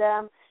 And,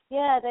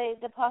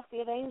 the Posse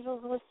of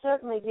Angels was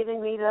certainly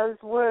giving me those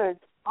words: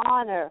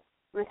 honor,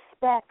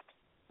 respect,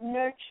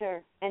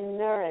 nurture, and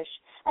nourish.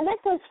 And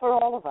that goes for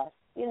all of us.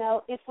 You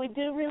know, if we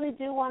really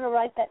do want to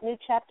write that new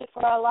chapter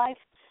for our life,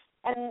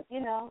 and,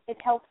 it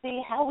helps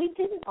see how we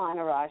didn't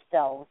honor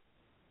ourselves,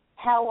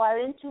 how our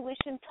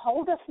intuition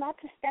told us not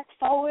to step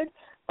forward,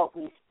 but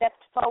we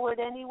stepped forward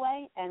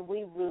anyway, and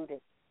we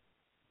rooted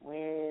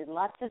with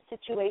lots of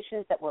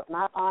situations that were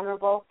not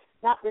honorable,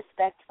 not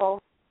respectful,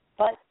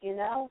 but,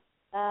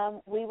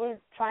 we were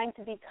trying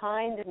to be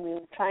kind and we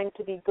were trying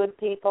to be good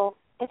people.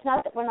 It's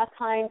not that we're not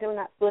kind or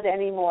not good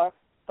anymore,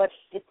 but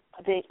it's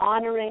the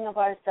honoring of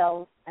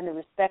ourselves and the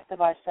respect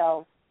of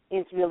ourselves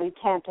is really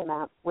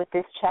tantamount with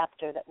this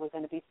chapter that we're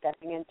going to be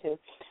stepping into.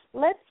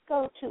 Let's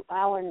go to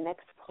our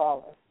next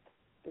caller.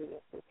 See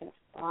if we can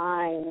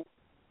find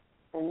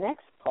the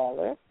next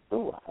caller,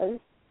 who was,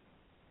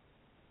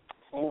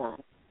 hang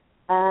on.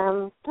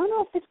 Don't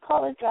know if this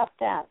caller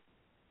dropped out.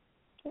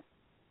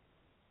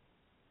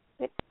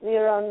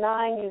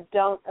 609, you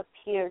don't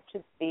appear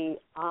to be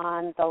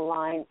on the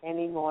line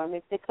anymore.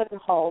 Maybe they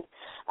couldn't hold.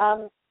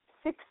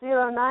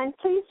 609,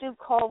 please do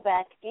call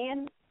back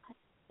in.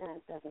 And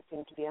it doesn't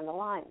seem to be on the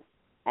line.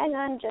 Hang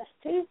on just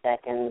 2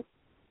 seconds.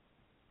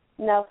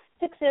 No,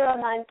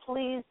 609,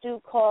 please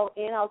do call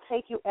in. I'll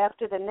take you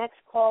after the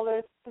next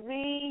caller,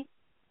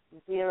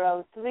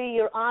 303.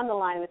 You're on the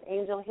line with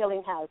Angel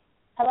Healing House.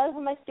 Hello,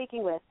 who am I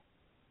speaking with?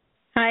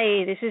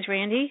 Hi, this is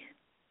Randy.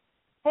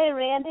 Hey,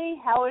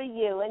 Randy, how are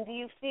you? And do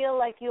you feel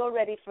like you're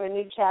ready for a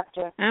new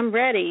chapter? I'm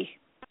ready.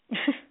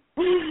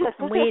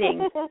 I'm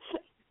waiting.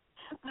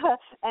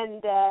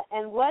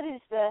 And what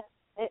is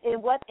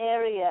in what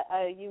area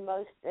are you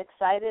most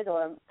excited,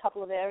 or a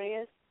couple of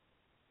areas?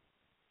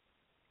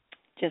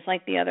 Just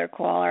like the other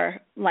caller,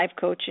 life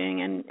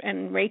coaching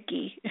and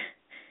Reiki.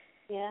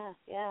 Yeah.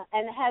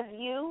 And have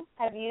you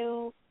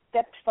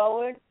stepped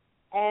forward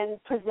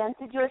and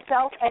presented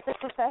yourself as a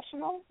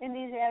professional in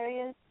these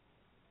areas?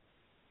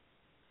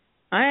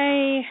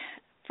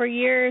 For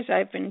years,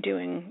 I've been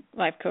doing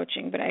life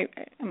coaching, but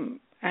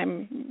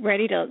I'm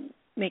ready to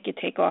make it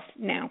take off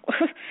now.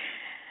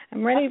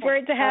 I'm ready for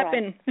it to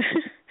happen.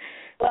 Right.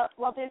 Well,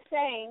 what they're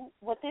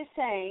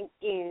saying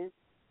is,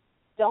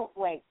 don't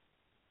wait.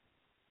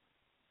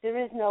 There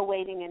is no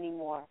waiting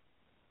anymore.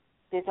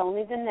 There's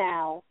only the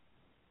now,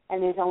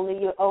 and there's only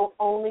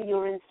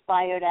your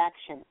inspired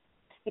action.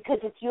 Because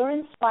it's your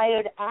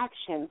inspired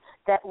action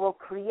that will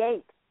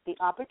create the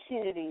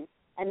opportunities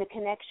and the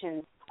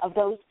connections of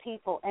those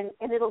people, and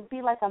it'll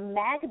be like a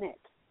magnet.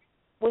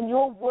 When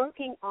you're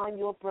working on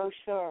your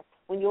brochure,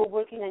 when you're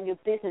working on your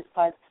business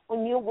cards,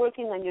 when you're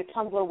working on your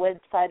Tumblr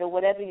website or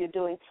whatever you're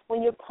doing,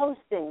 when you're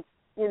posting,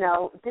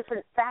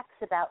 different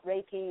facts about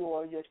Reiki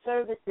or your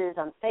services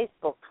on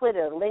Facebook,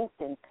 Twitter,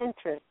 LinkedIn,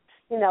 Pinterest,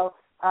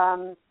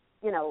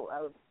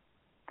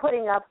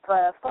 putting up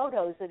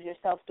photos of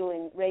yourself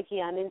doing Reiki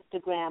on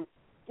Instagram,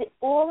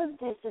 all of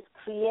this is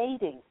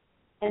creating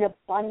an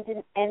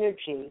abundant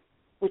energy,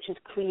 which is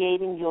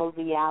creating your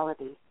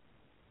reality.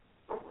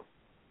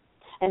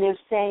 And they're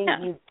saying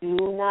you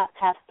do not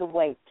have to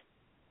wait.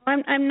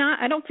 I'm not.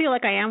 I don't feel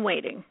like I am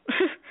waiting,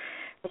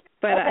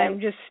 but okay. I'm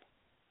just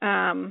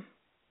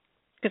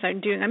because I'm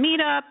doing a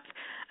meetup.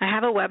 I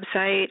have a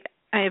website.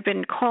 I have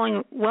been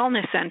calling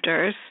wellness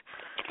centers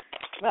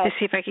to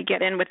see if I could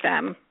get in with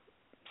them.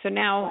 So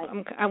now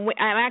I'm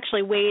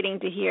actually waiting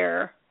to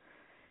hear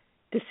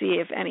to see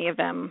if any of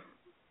them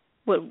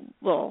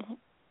will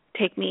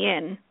take me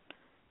in.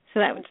 So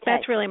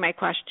that's really my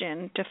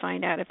question, to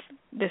find out if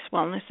this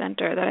wellness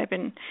center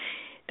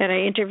that I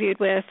interviewed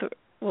with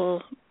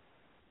will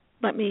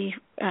let me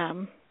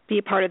be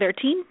a part of their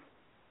team.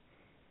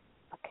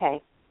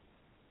 Okay.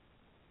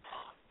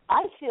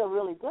 I feel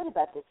really good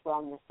about this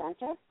wellness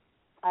center.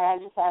 I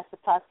just asked the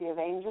Posse of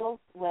Angels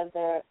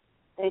whether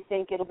they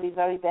think it'll be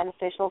very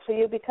beneficial for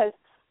you, because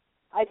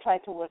I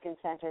tried to work in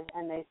centers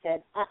and they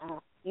said,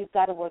 you've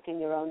got to work in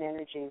your own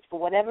energies. For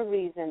whatever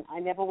reason, I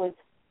never was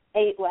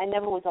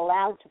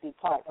allowed to be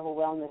part of a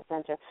wellness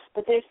center.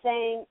 But they're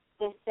saying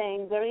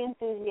very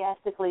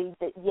enthusiastically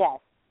that yes,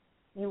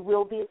 you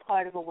will be a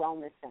part of a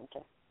wellness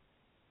center.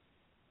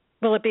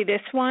 Will it be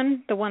this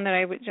one, the one that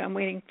I'm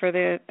waiting for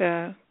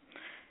the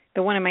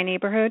one in my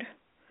neighborhood?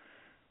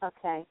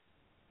 Okay,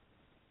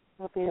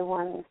 it'll be the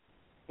one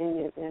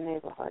in your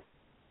neighborhood.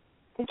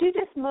 Did you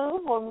just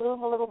move a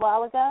little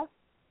while ago?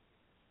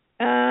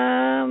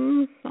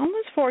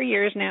 Almost 4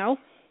 years now.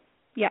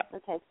 Yep.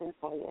 Okay, it's been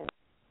 4 years.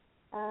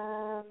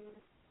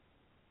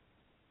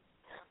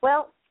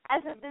 Well,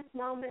 as of this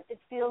moment, it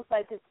feels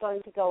like it's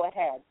going to go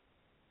ahead.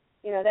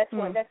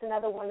 That's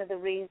another one of the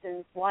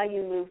reasons why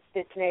you moved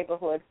to this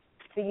neighborhood,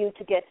 for you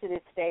to get to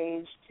this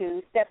stage,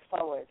 to step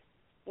forward,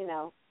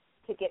 to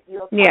get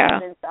your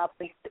confidence up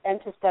and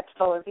to step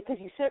forward, because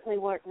you certainly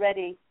weren't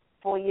ready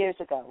 4 years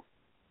ago.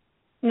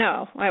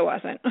 No, I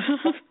wasn't.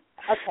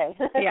 Okay.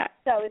 Yeah.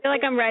 So I feel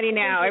like I'm ready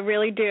now. I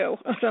really do.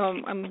 So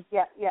I'm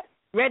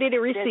ready to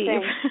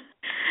receive.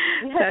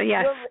 So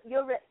yes.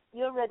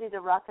 You're ready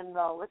to rock and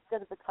roll. Let's go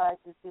to the cards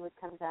and see what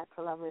comes out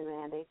for lovely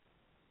Randy.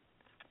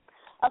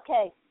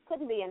 Okay,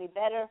 couldn't be any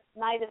better.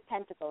 Knight of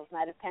Pentacles.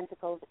 Knight of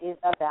Pentacles is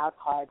about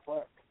hard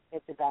work.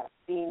 It's about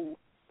being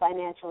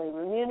financially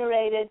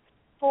remunerated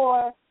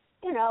for,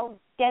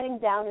 getting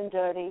down and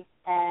dirty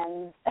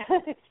and,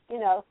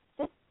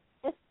 just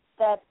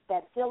that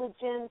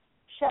diligence,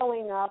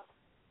 showing up,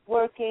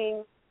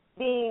 working,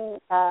 being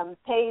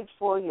paid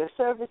for your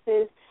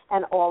services,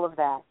 and all of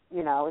that.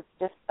 It's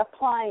just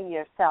applying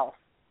yourself,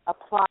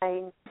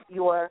 applying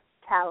your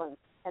talents,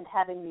 and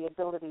having the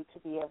ability to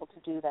be able to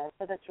do that.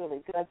 So that's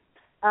really good.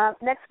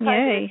 Next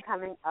card is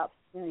coming up.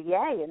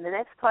 Yay! And the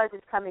next card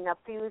that's coming up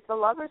for you is the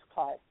Lover's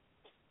card.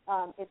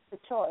 It's the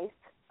choice.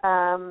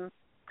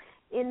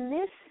 In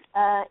this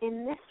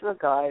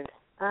regard,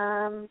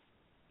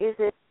 is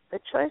it the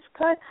choice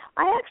card?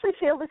 I actually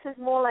feel this is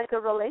more like a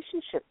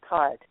relationship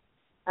card.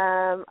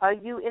 Are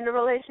you in a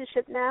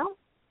relationship now?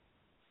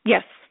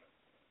 Yes.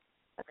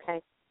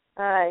 Okay.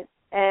 All right.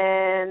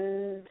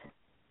 And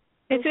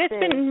it's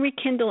been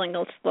rekindling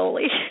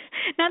slowly.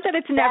 Not that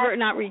it's never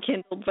not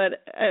rekindled,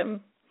 but I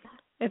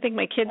think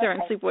my kids are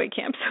in sleepaway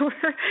camp, so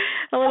we're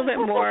a little bit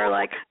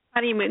more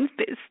honeymoon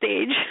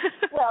stage.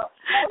 Well,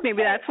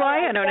 maybe that's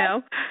why. I don't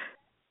know.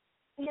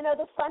 you know,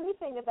 the funny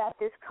thing about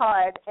this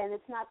card, and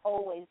it's not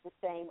always the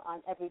same on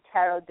every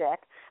tarot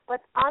deck,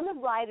 but on the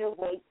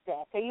Rider-Waite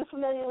deck, are you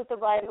familiar with the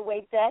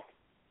Rider-Waite deck?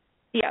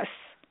 Yes.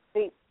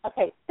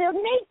 Okay, they're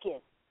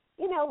naked.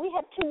 You know, we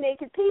have two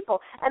naked people,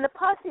 and the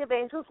posse of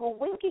angels were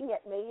winking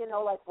at me, you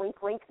know, like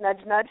wink, wink,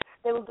 nudge, nudge.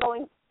 They were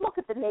going, look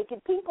at the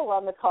naked people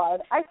on the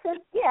card. I said,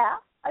 yeah.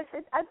 I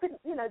said, I've been,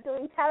 you know,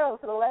 doing tarot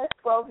for the last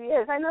 12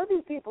 years. I know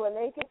these people are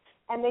naked,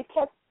 and they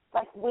kept,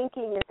 like,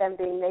 winking at them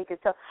being naked.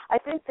 So I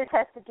think this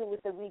has to do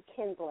with the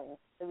rekindling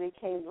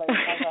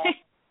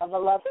of a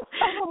love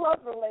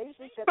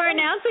relationship. We're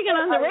announcing it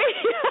on the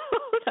radio.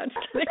 That's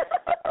kidding.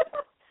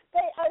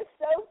 They are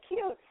so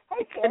cute.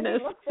 Hey,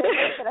 Candy, look, they're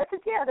naked. I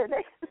said, yeah, they're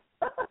naked.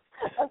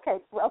 Okay,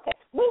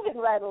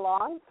 moving right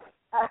along,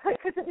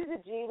 because it is a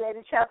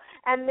G-rated show,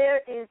 and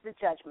there is the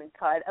Judgment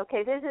card.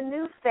 Okay, there's a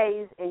new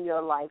phase in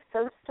your life,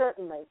 so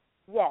certainly,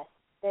 yes,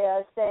 they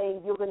are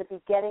saying you're going to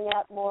be getting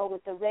out more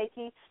with the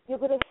Reiki. You're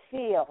going to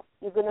feel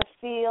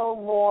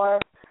more,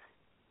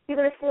 you're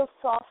going to feel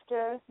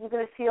softer, you're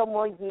going to feel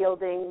more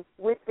yielding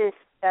with this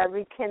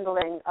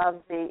rekindling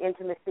of the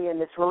intimacy in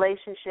this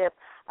relationship,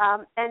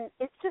 and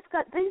it's just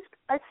got these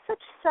are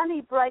such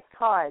sunny, bright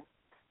cards.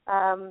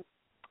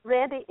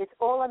 Randy, it's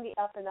all on the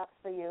up and up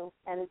for you,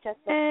 and it just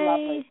looks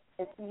lovely.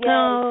 It's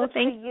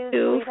thank for you,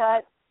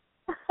 sweetheart.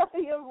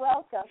 You're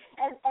welcome.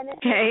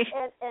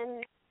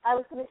 And I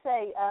was going to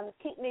say,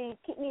 keep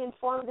me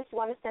informed. If you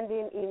want to send me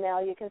an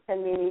email, you can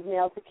send me an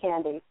email to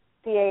Candy,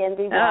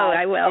 Candy. Oh,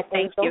 I will.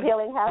 Thank you.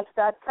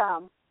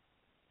 AngelHealingHouse.com.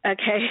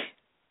 Okay.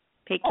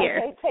 Take care.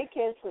 Okay, take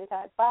care,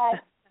 sweetheart. Bye.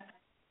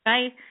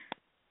 Bye.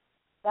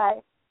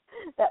 Bye.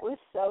 That was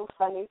so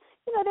funny.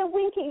 You know, they're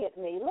winking at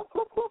me. Look.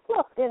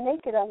 They're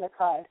naked on the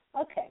card.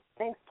 Okay.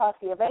 Thanks,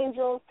 Posse of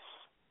Angels.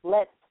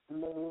 Let's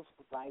move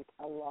right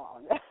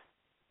along.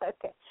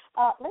 Okay.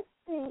 Let's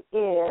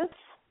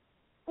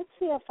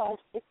see if our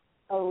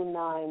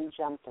 609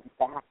 jumped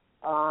back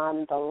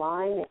on the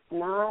line. If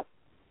not,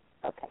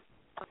 okay.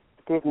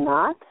 Did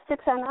not.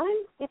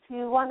 609, if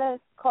you want to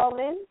call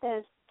in,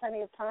 there's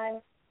plenty of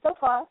time so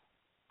far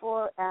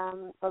for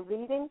a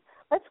reading.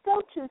 Let's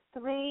go to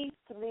 330.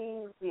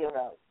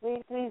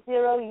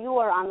 330, you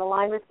are on the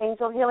line with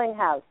Angel Healing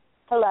House.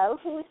 Hello,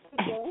 who is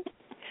speaking?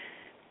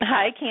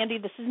 Hi, Candy.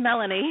 This is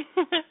Melanie.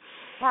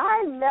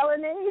 Hi,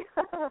 Melanie.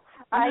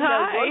 Hi,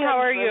 how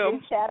are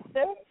you?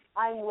 Chapter.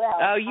 I'm well.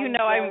 Oh,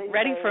 I'm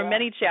ready for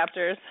many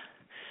chapters.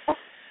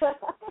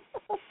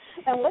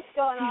 And what's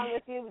going on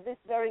with you this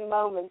very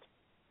moment?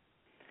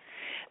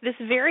 This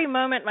very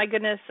moment, my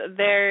goodness,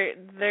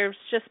 there's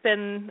just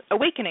been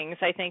awakenings,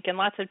 I think, and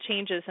lots of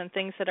changes and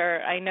things that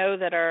I know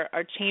that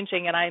are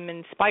changing, and I'm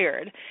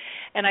inspired.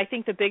 And I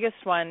think the biggest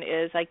one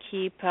is I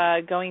keep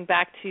going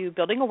back to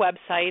building a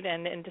website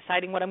and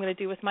deciding what I'm going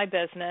to do with my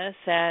business.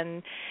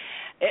 And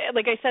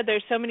like I said,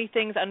 there's so many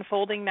things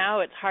unfolding now,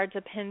 it's hard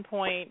to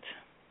pinpoint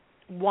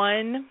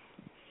one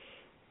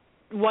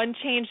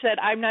change that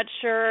I'm not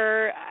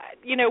sure,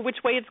 which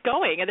way it's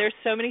going. And there's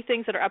so many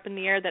things that are up in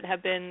the air that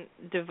have been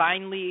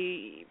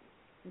divinely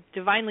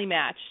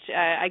matched.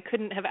 I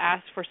couldn't have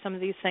asked for some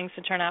of these things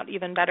to turn out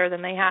even better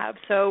than they have.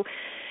 So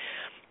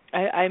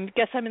I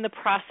guess I'm in the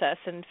process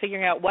and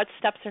figuring out what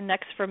steps are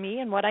next for me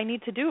and what I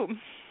need to do.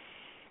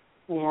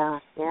 Yeah.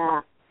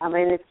 I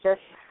mean, it's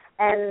just,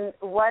 and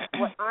what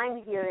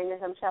I'm hearing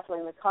as I'm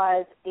shuffling the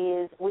cards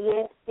is we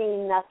ain't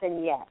seen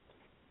nothing yet.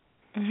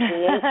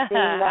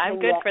 I'm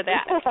good for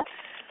that.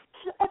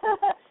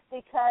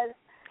 Because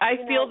I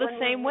feel the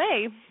same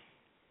way.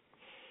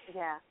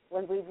 Yeah,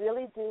 when we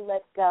really do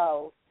let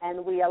go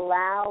and we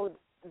allow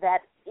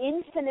that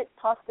infinite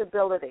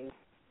possibility,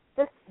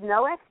 just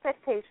no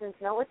expectations,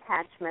 no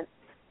attachment,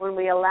 when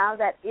we allow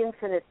that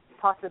infinite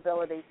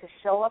possibility to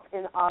show up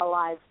in our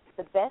lives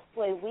the best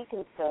way we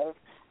can serve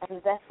and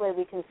the best way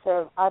we can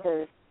serve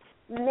others,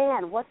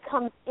 man, what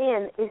comes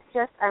in is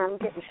just, I'm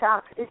getting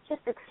shocked, it's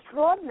just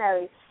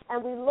extraordinary.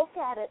 And we look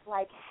at it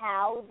like,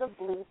 how the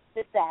bleep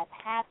did that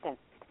happen?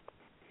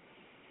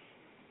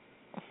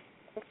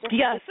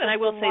 Yes, and I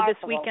will say this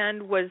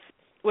weekend was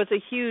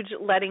a huge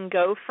letting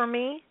go for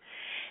me,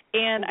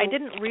 and I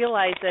didn't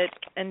realize it,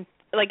 and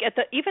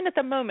even at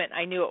the moment,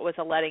 I knew it was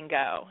a letting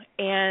go.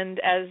 And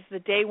as the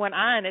day went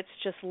on, it's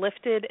just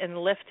lifted and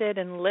lifted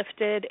and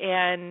lifted,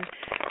 and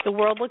the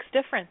world looks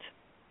different.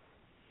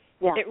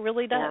 Yeah, it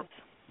really does.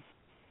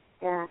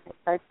 Yeah, it's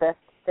like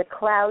the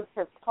clouds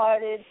have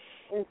parted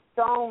in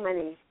so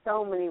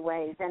many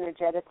ways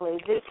energetically.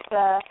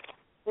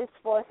 This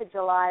 4th of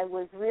July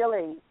was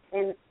really,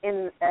 in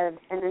an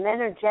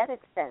energetic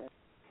sense,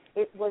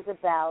 it was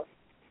about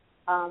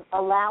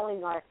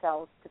allowing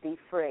ourselves to be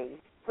free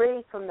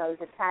from those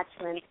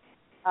attachments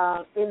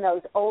in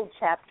those old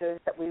chapters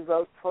that we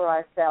wrote for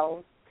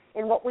ourselves,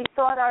 in what we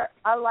thought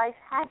our life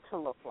had to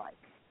look like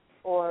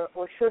or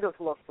should have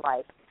looked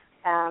like.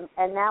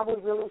 And now we're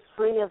really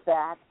free of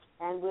that,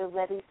 and we're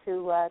ready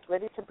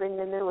to bring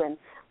the new in.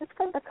 Let's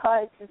go to the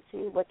cards and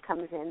see what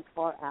comes in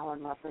for our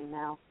lovely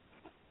Mel.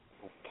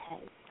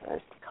 Okay,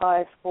 first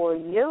card for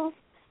you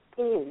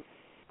is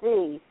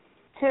the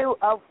Two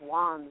of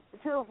Wands. The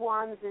Two of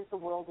Wands is the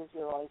world is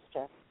your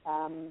oyster.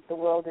 The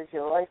world is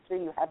your oyster.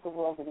 You have the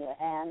world in your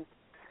hands.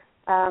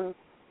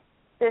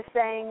 They're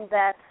saying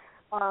that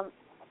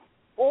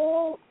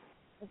they're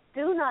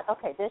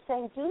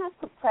saying do not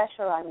put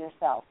pressure on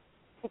yourself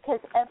because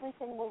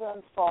everything will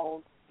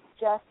unfold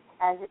just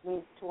as it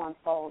needs to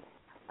unfold.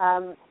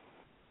 A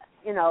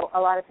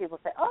lot of people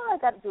say, I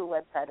got to do a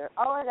website, or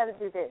I got to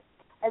do this.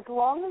 As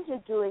long as you're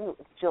doing it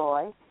with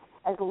joy,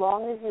 as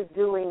long as you're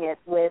doing it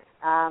with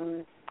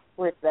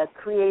the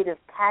creative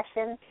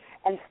passion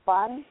and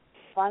fun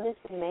is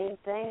the main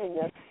thing, and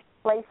you're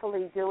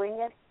playfully doing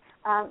it,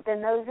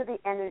 then those are the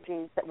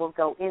energies that will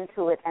go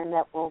into it and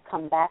that will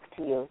come back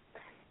to you.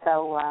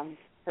 So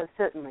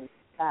certainly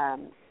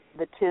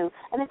the two.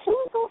 And the two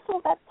is also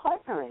about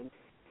partnering.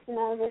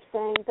 They're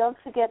saying don't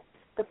forget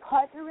the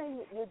partnering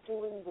that you're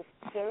doing with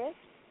spirit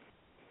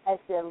as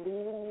they're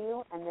leading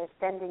you and they're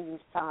sending you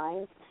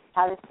signs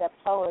how to step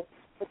forward,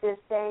 but they're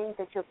saying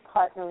that you're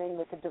partnering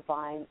with the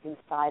divine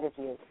inside of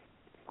you.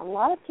 A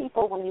lot of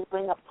people, when you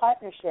bring up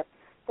partnership,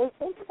 they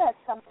think about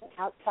something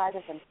outside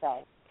of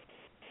themselves.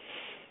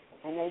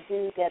 And they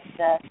do get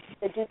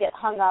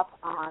hung up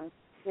on,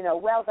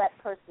 that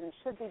person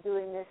should be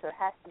doing this or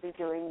has to be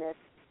doing this,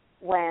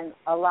 when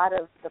a lot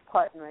of the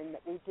partnering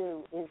that we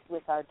do is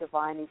with our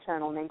divine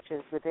eternal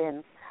natures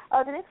within.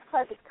 The next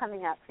card that's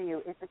coming out for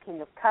you is the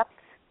King of Cups.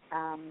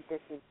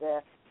 This is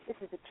a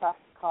trust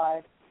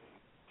card,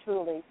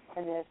 truly,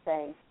 and they're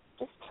saying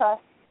just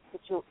trust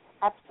that you're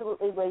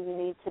absolutely where you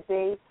need to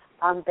be.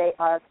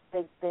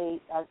 They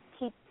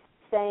keep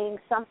saying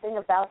something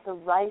about the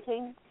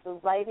writing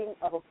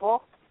of a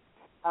book.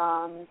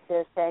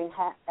 They're saying,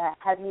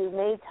 have you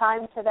made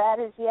time for that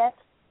as yet?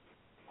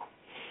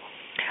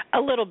 A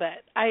little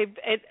bit.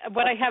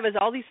 What I have is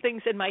all these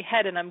things in my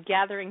head, and I'm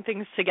gathering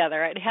things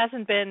together. It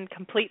hasn't been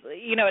completely,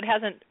 it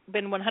hasn't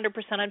been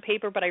 100% on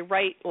paper, but I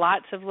write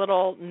lots of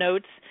little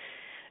notes,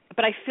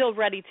 but I feel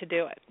ready to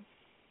do it.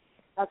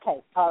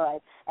 Okay, all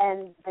right.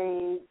 And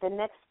the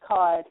next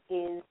card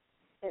is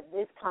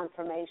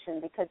confirmation,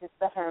 because it's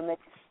the Hermit.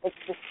 It's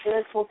the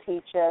spiritual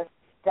teacher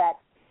that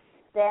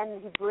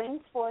then he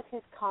brings forth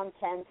his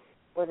content,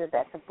 whether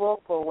that's a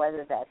book or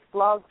whether that's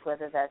blogs,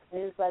 whether that's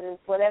newsletters,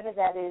 whatever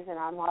that is in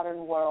our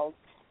modern world.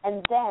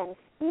 And then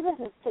he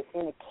doesn't sit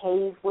in a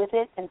cave with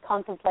it and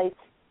contemplate,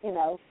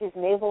 his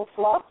navel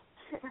fluff.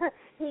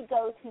 He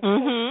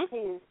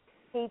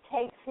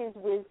takes his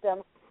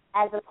wisdom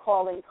as a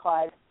calling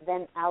card,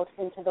 then out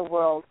into the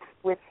world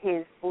with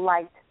his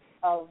light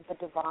of the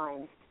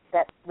divine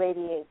that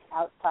radiates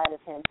outside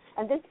of him.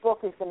 And this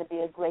book is going to be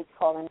a great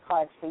calling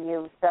card for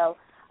you. So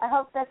I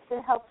hope that's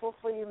been helpful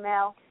for you,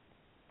 Mel.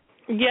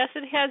 Yes,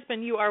 it has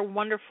been. You are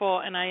wonderful,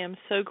 and I am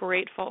so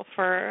grateful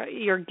for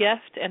your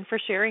gift and for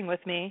sharing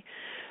with me.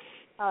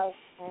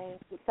 Okay.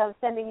 So I'm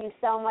sending you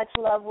so much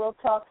love. We'll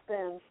talk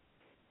soon.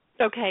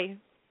 Okay.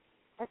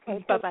 Okay,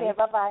 bye-bye. Take care.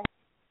 Bye-bye.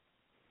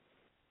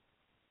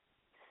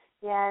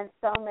 Yeah, and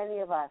so many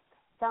of us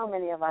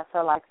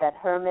are like that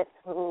hermit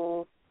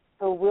who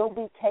will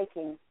be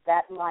taking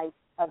that light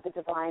of the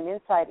divine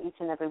inside each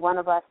and every one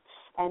of us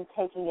and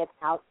taking it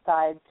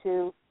outside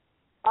to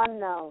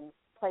unknown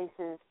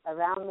places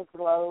around the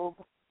globe,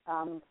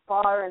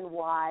 far and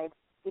wide,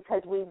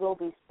 because we will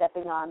be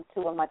stepping on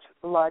to a much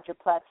larger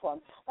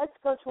platform. Let's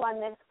go to our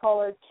next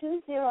caller,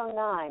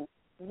 209.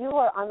 You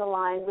are on the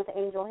line with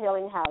Angel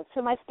Healing House. Who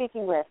am I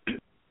speaking with?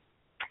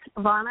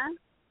 Lana.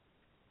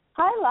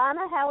 Hi,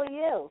 Lana. How are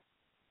you?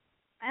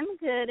 I'm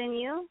good, and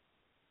you?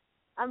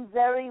 I'm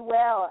very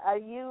well. Are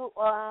you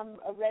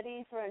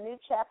ready for a new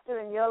chapter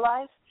in your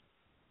life?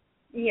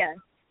 Yes.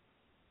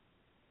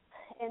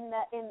 In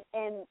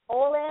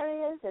all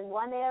areas, in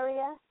one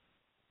area?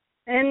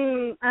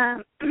 In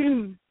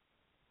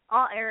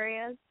all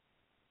areas.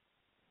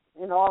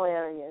 In all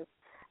areas.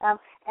 And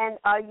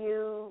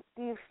do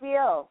you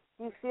feel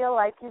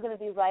like you're going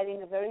to be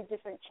writing a very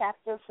different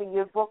chapter for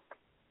your book,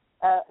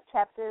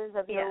 chapters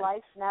of your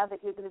life now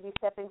that you're going to be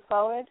stepping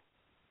forward?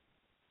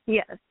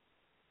 Yes.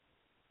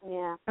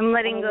 Yeah. I'm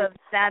letting go of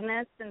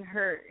sadness and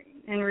hurt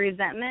and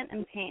resentment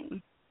and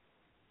pain.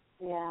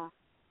 Yeah.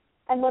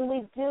 And when we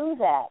do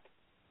that,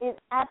 it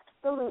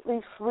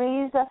absolutely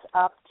frees us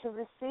up to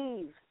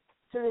receive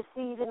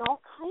in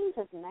all kinds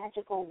of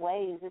magical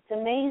ways. It's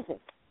amazing.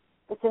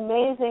 It's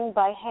amazing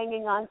by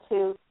hanging on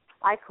to,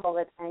 I call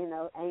it,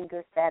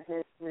 anger,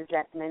 sadness,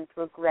 resentment,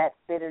 regret,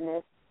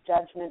 bitterness,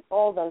 judgment,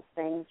 all those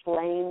things,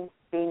 blame,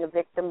 being a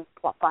victim,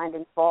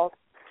 finding fault.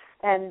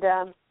 And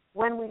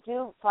when we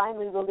do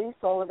finally release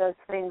all of those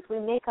things, we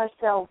make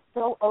ourselves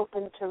so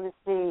open to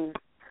receive.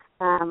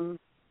 And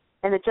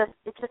it just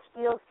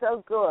feels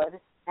so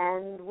good.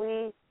 And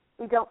we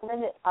don't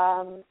limit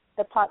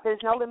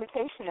there's no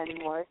limitation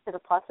anymore to the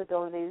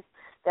possibilities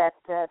that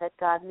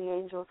God and the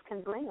angels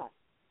can bring us,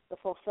 the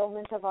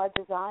fulfillment of our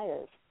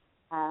desires.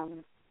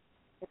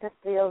 It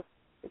feels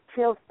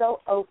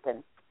so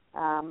open.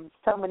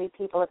 So many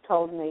people have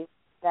told me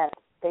that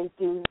they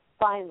do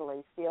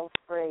finally feel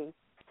free.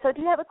 So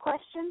do you have a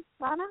question,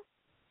 Lana?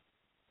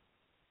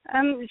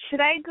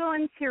 Should I go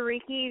into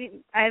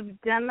Reiki? I've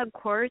done the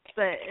course,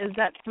 but is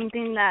that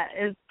something that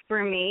is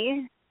for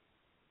me?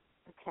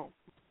 Okay.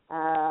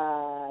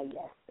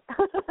 Yes.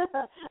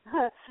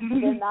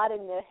 They're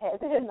nodding their heads.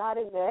 They're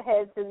nodding their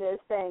heads, and they're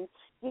saying,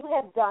 "You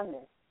have done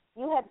this.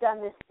 You have done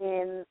this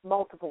in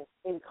multiple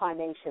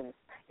incarnations.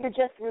 You're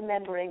just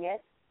remembering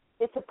it.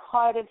 It's a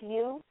part of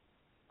you,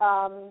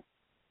 and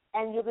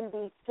you're going to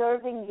be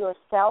serving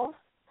yourself.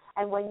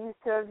 And when you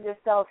serve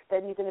yourself,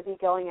 then you're going to be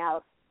going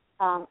out,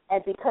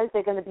 and because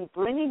they're going to be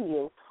bringing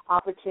you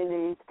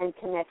opportunities and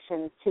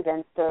connections to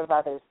then serve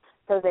others."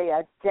 So they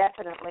are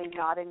definitely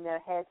nodding their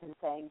heads and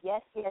saying,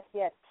 yes, yes,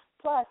 yes.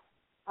 Plus,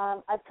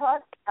 I've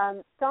taught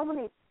so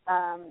many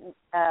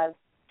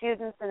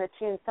students and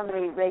attuned so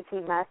many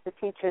Reiki master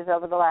teachers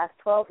over the last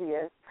 12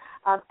 years,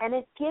 and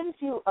it gives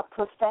you a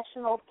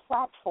professional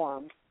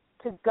platform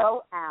to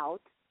go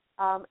out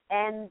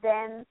and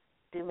then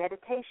do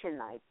meditation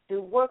nights,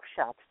 do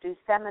workshops, do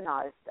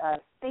seminars,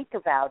 speak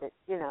about it,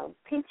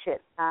 teach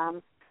it.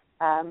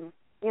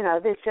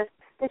 There's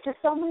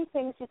just so many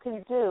things you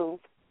can do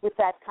with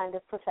that kind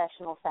of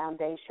professional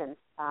foundation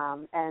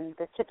and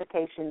the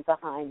certification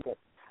behind it.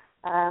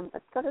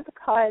 Let's go to the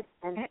cards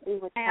and see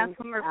what Can I ask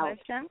one more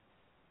question?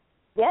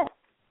 Yes.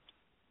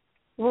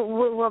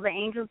 Will the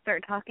angels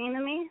start talking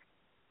to me?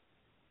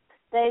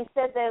 They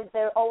said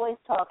they're always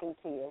talking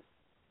to you.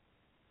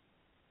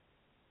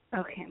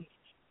 Okay.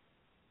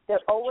 They're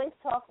always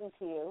talking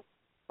to you,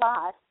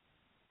 but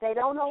they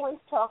don't always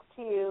talk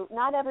to you.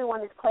 Not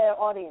everyone is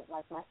clairaudient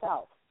like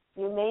myself.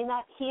 You may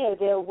not hear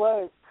their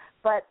words,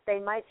 but they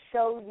might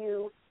show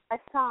you a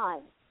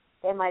sign.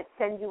 They might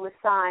send you a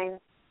sign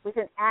with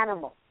an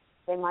animal.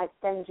 They might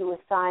send you a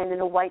sign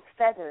in a white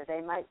feather.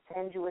 They might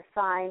send you a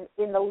sign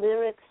in the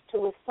lyrics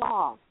to a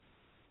song.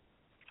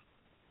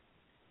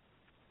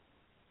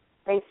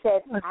 They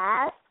said,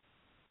 ask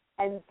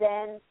and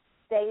then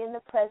stay in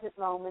the present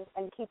moment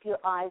and keep your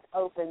eyes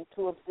open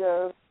to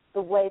observe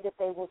the way that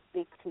they will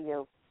speak to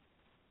you.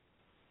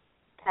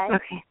 Okay?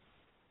 Okay.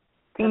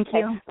 Thank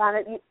you.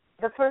 Lana,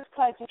 the first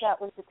card you got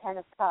was the Ten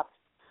of Cups.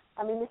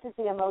 I mean, this is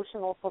the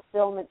emotional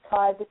fulfillment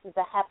card. This is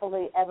the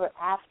happily ever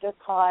after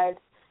card.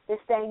 They're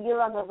saying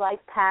you're on the right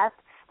path,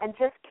 and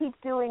just keep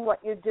doing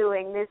what you're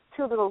doing. There's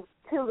two little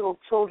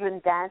children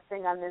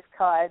dancing on this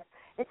card.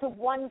 It's a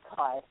one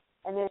card,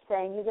 and they're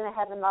saying you're going to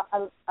have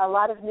a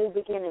lot of new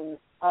beginnings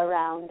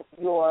around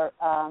your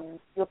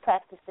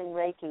practicing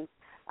Reiki.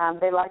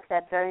 They like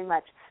that very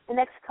much. The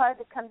next card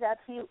that comes out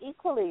for you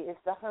equally is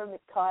the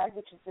Hermit card,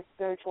 which is the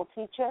spiritual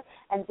teacher,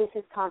 and this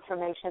is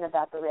confirmation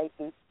about the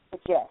Reiki.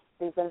 But yes,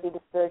 he's going to be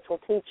the spiritual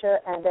teacher,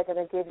 and they're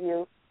going to give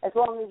you, as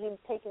long as you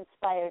take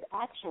inspired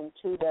action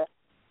to the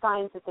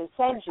signs that they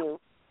send you,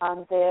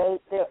 there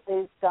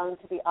is going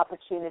to be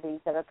opportunities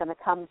that are going to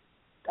come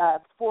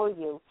for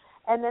you.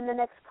 And then the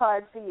next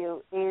card for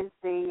you is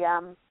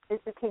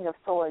the King of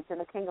Swords, and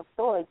the King of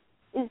Swords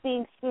is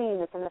being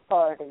seen as an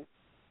authority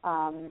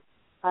on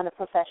a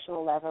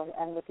professional level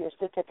and with your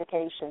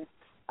certification.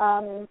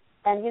 And,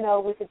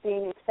 with it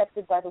being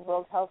accepted by the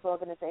World Health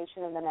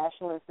Organization and the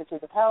National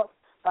Institute of Health,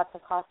 lots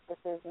of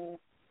hospices and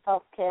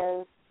health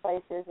care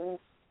places and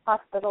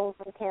hospitals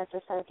and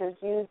cancer centers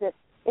use it.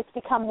 It's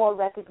become more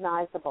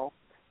recognizable.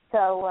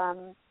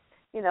 So,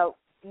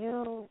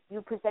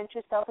 you present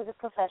yourself as a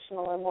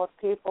professional, and more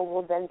people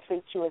will then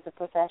treat you as a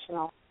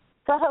professional.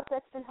 So I hope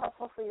that's been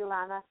helpful for you,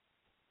 Lana.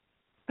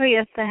 Oh,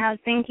 yes, it has.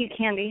 Thank you,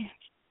 Candy.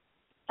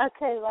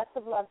 Okay, lots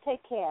of love.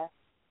 Take care.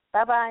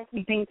 Bye-bye.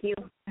 Thank you.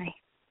 Bye.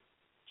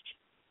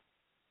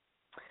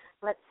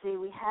 Let's see.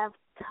 We have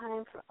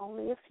time for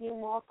only a few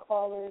more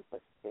callers.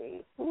 Let's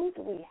see. Who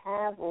do we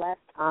have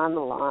left on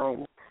the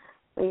line?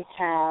 We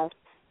have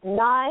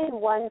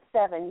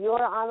 917.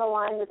 You're on the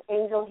line with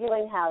Angel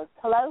Healing House.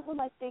 Hello, who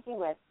am I speaking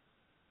with?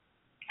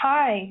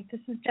 Hi,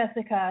 this is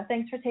Jessica.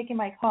 Thanks for taking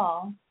my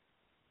call.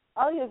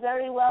 Oh, you're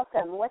very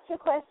welcome. What's your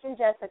question,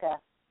 Jessica?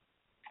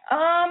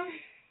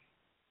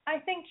 I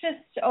think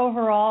just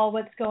overall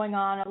what's going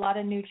on, a lot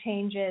of new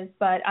changes,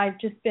 but I've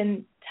just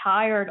been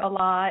tired a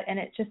lot, and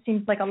it just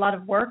seems like a lot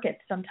of work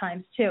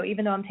sometimes too.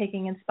 Even though I'm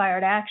taking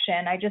inspired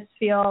action, I just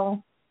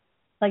feel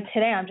like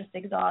today I'm just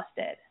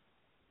exhausted.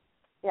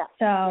 Yeah.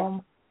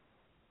 So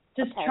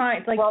just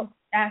trying,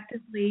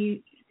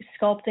 actively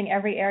sculpting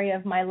every area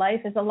of my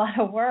life is a lot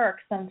of work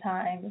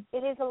sometimes.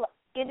 It is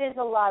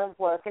a lot of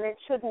work, and it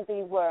shouldn't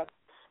be work.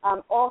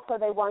 Also,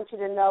 they want you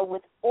to know,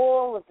 with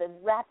all of the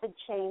rapid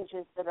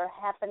changes that are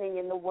happening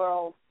in the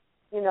world,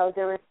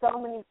 there are so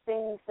many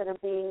things that are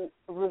being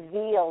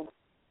revealed,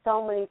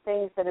 so many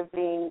things that are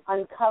being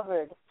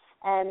uncovered.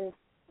 And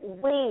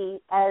we,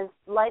 as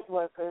light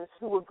workers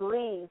who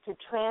agree to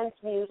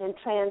transmute and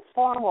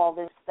transform all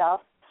this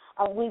stuff,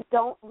 we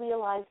don't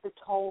realize the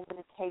toll that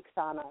it takes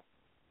on us.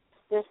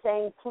 They're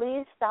saying,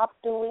 please stop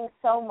doing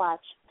so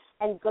much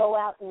and go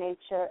out in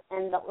nature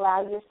and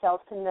allow yourself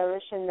to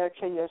nourish and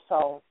nurture your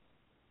soul.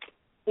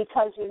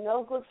 Because you're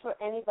no good for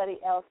anybody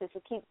else if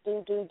you keep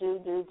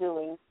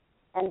doing,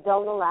 and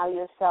don't allow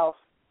yourself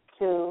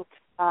to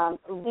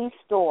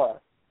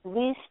restore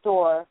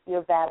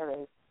your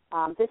battery.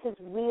 This is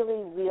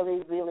really,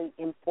 really, really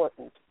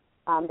important.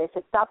 They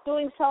said stop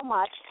doing so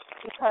much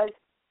because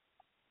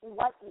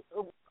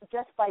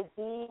just by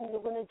being,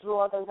 you're going to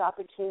draw those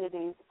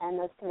opportunities and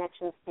those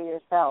connections to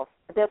yourself.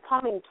 They're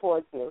coming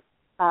towards you,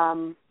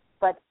 and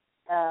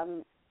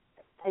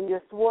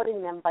you're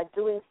thwarting them by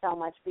doing so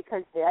much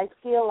because I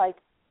feel like,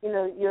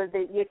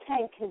 your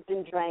tank has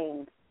been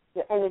drained.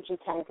 Your energy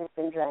tank has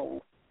been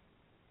drained.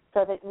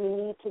 So that we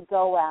need to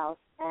go out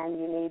and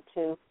you need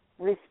to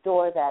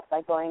restore that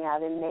by going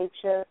out in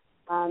nature,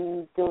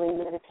 doing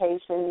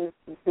meditations,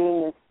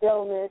 being in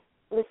stillness,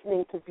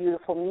 listening to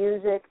beautiful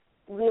music,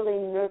 really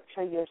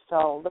nurture your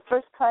soul. The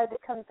first card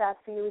that comes out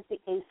for you is the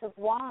Ace of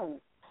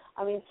Wands.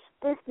 I mean,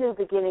 this new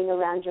beginning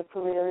around your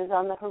career is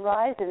on the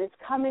horizon. It's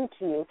coming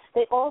to you.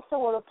 They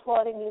also are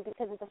applauding you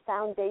because of the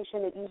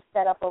foundation that you've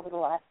set up over the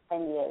last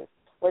 10 years.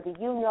 Whether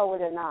you know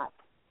it or not,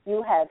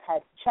 you have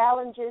had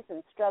challenges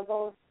and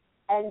struggles,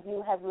 and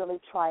you have really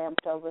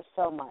triumphed over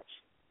so much.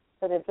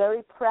 So they're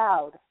very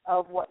proud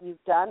of what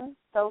you've done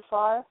so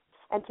far,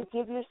 and to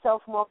give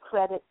yourself more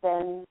credit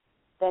than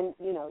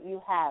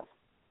you have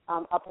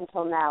up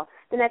until now.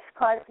 The next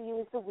card for you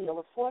is the Wheel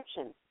of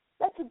Fortune.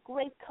 That's a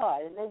great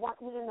card, and they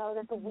want you to know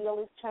that the wheel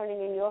is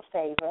turning in your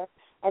favor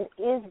and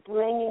is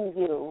bringing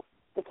you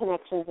the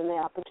connections and the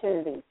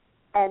opportunities.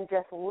 And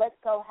just let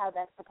go how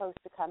that's supposed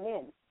to come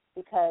in,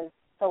 because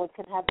so it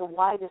can have the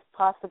widest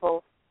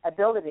possible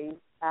ability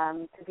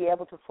to be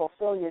able to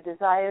fulfill your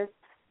desires.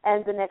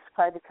 And the next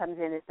card that comes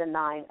in is the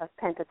Nine of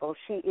Pentacles.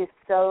 She is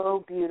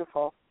so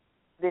beautiful,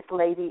 this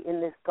lady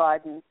in this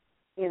garden,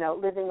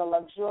 living a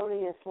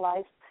luxurious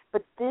life.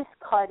 But this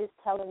card is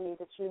telling me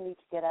that you need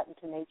to get out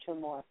into nature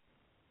more.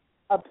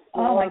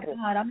 Oh, my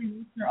God, I'm in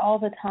nature all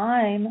the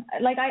time.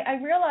 Like, I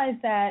realize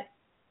that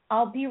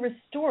I'll be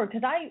restored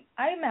because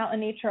I'm out in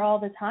nature all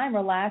the time,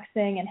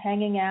 relaxing and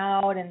hanging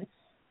out,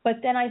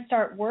 but then I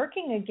start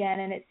working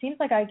again, and it seems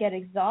like I get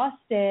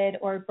exhausted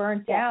or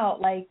burnt out,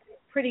 like,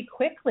 pretty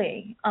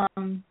quickly. I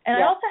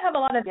also have a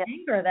lot of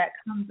anger that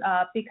comes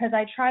up because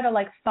I try to,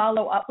 like,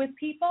 follow up with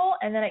people,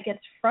 and then it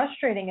gets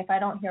frustrating if I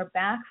don't hear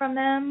back from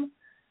them.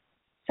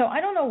 So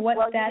I don't know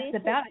what that's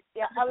about.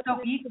 I was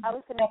going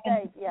to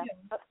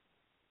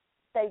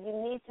say you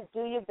need to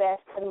do your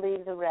best and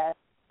leave the rest.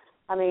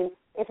 I mean,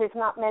 if it's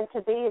not meant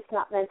to be, it's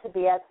not meant to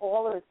be at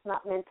all, or it's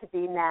not meant to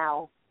be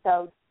now.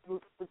 So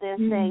they're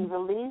saying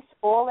release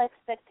all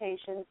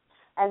expectations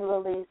and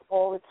release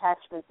all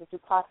attachments that you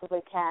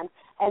possibly can,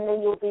 and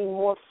then you'll be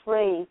more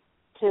free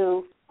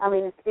to,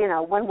 when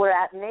we're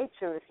at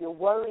nature, if you're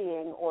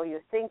worrying or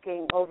you're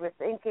thinking,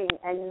 overthinking,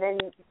 and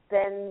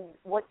then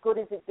what good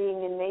is it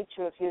being in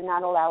nature if you're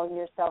not allowing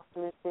yourself to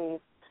receive?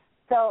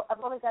 So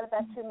I've only got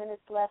about 2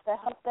 minutes left. I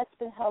hope that's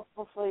been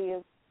helpful for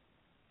you.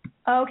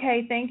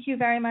 Okay, thank you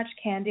very much,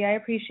 Candy. I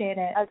appreciate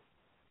it.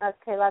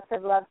 Okay, lots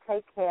of love.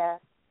 Take care.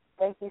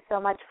 Thank you so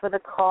much for the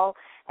call.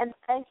 And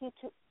thank you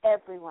to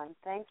everyone.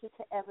 Thank you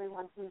to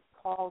everyone who's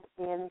called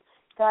in.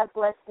 God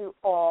bless you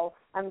all.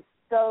 I'm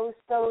so,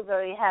 so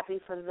very happy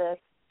for the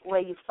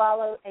way you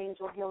follow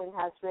Angel Healing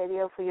House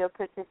Radio, for your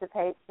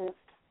participation.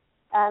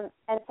 And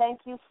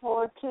thank you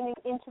for tuning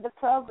into the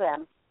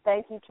program.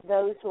 Thank you to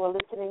those who are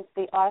listening to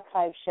the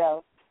archive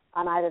show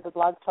on either the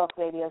Blog Talk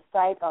Radio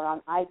site or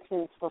on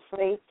iTunes for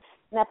free.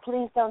 Now,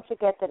 please don't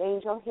forget that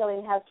Angel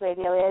Healing House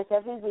Radio airs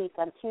every week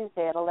on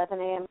Tuesday at 11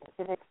 a.m.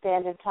 Pacific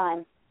Standard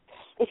Time.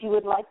 If you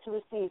would like to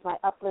receive my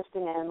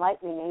uplifting and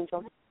enlightening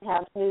Angel Healing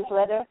House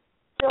newsletter,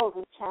 filled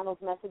with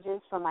channeled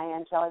messages from my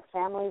angelic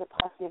family, the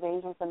Posse of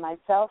Angels, and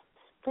myself,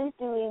 please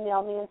do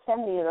email me and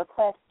send me a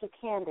request to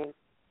Candy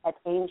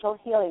at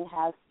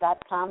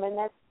angelhealinghouse.com, and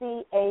that's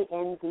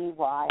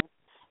C-A-N-D-Y.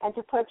 And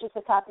to purchase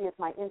a copy of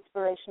my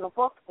inspirational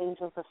book,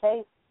 Angels of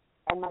Faith,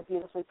 and my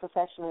beautifully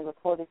professionally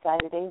recorded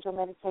guided angel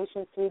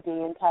meditation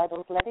 3D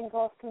entitled Letting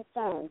Go of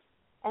Concerns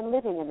and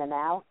Living in the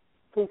Now,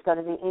 please go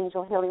to the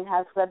Angel Healing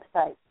House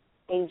website,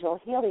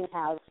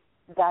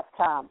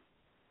 angelhealinghouse.com.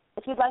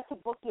 If you'd like to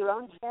book your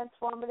own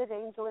transformative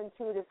angel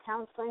intuitive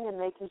counseling and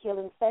Reiki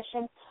healing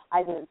session,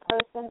 either in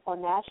person or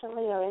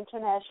nationally or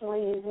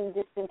internationally using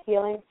distant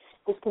healing,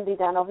 this can be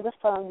done over the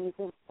phone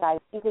using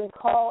Skype. You can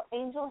call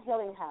Angel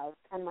Healing House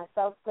and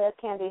myself, Claire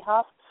Candy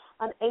Hoff,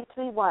 on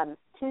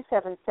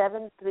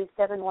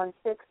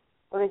 831-277-3716,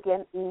 or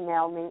again,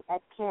 email me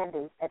at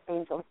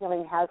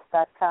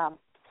candy@angelhealinghouse.com.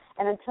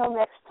 And until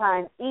next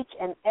time, each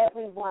and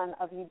every one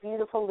of you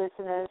beautiful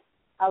listeners,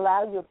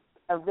 allow your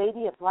a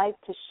radiant light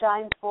to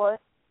shine forth,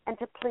 and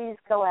to please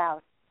go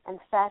out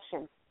and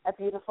fashion a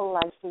beautiful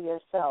life for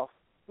yourself.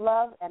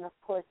 Love and, of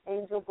course,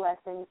 angel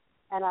blessings,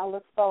 and I'll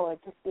look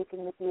forward to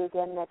speaking with you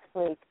again next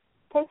week.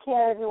 Take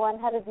care, everyone.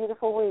 Have a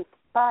beautiful week.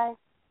 Bye.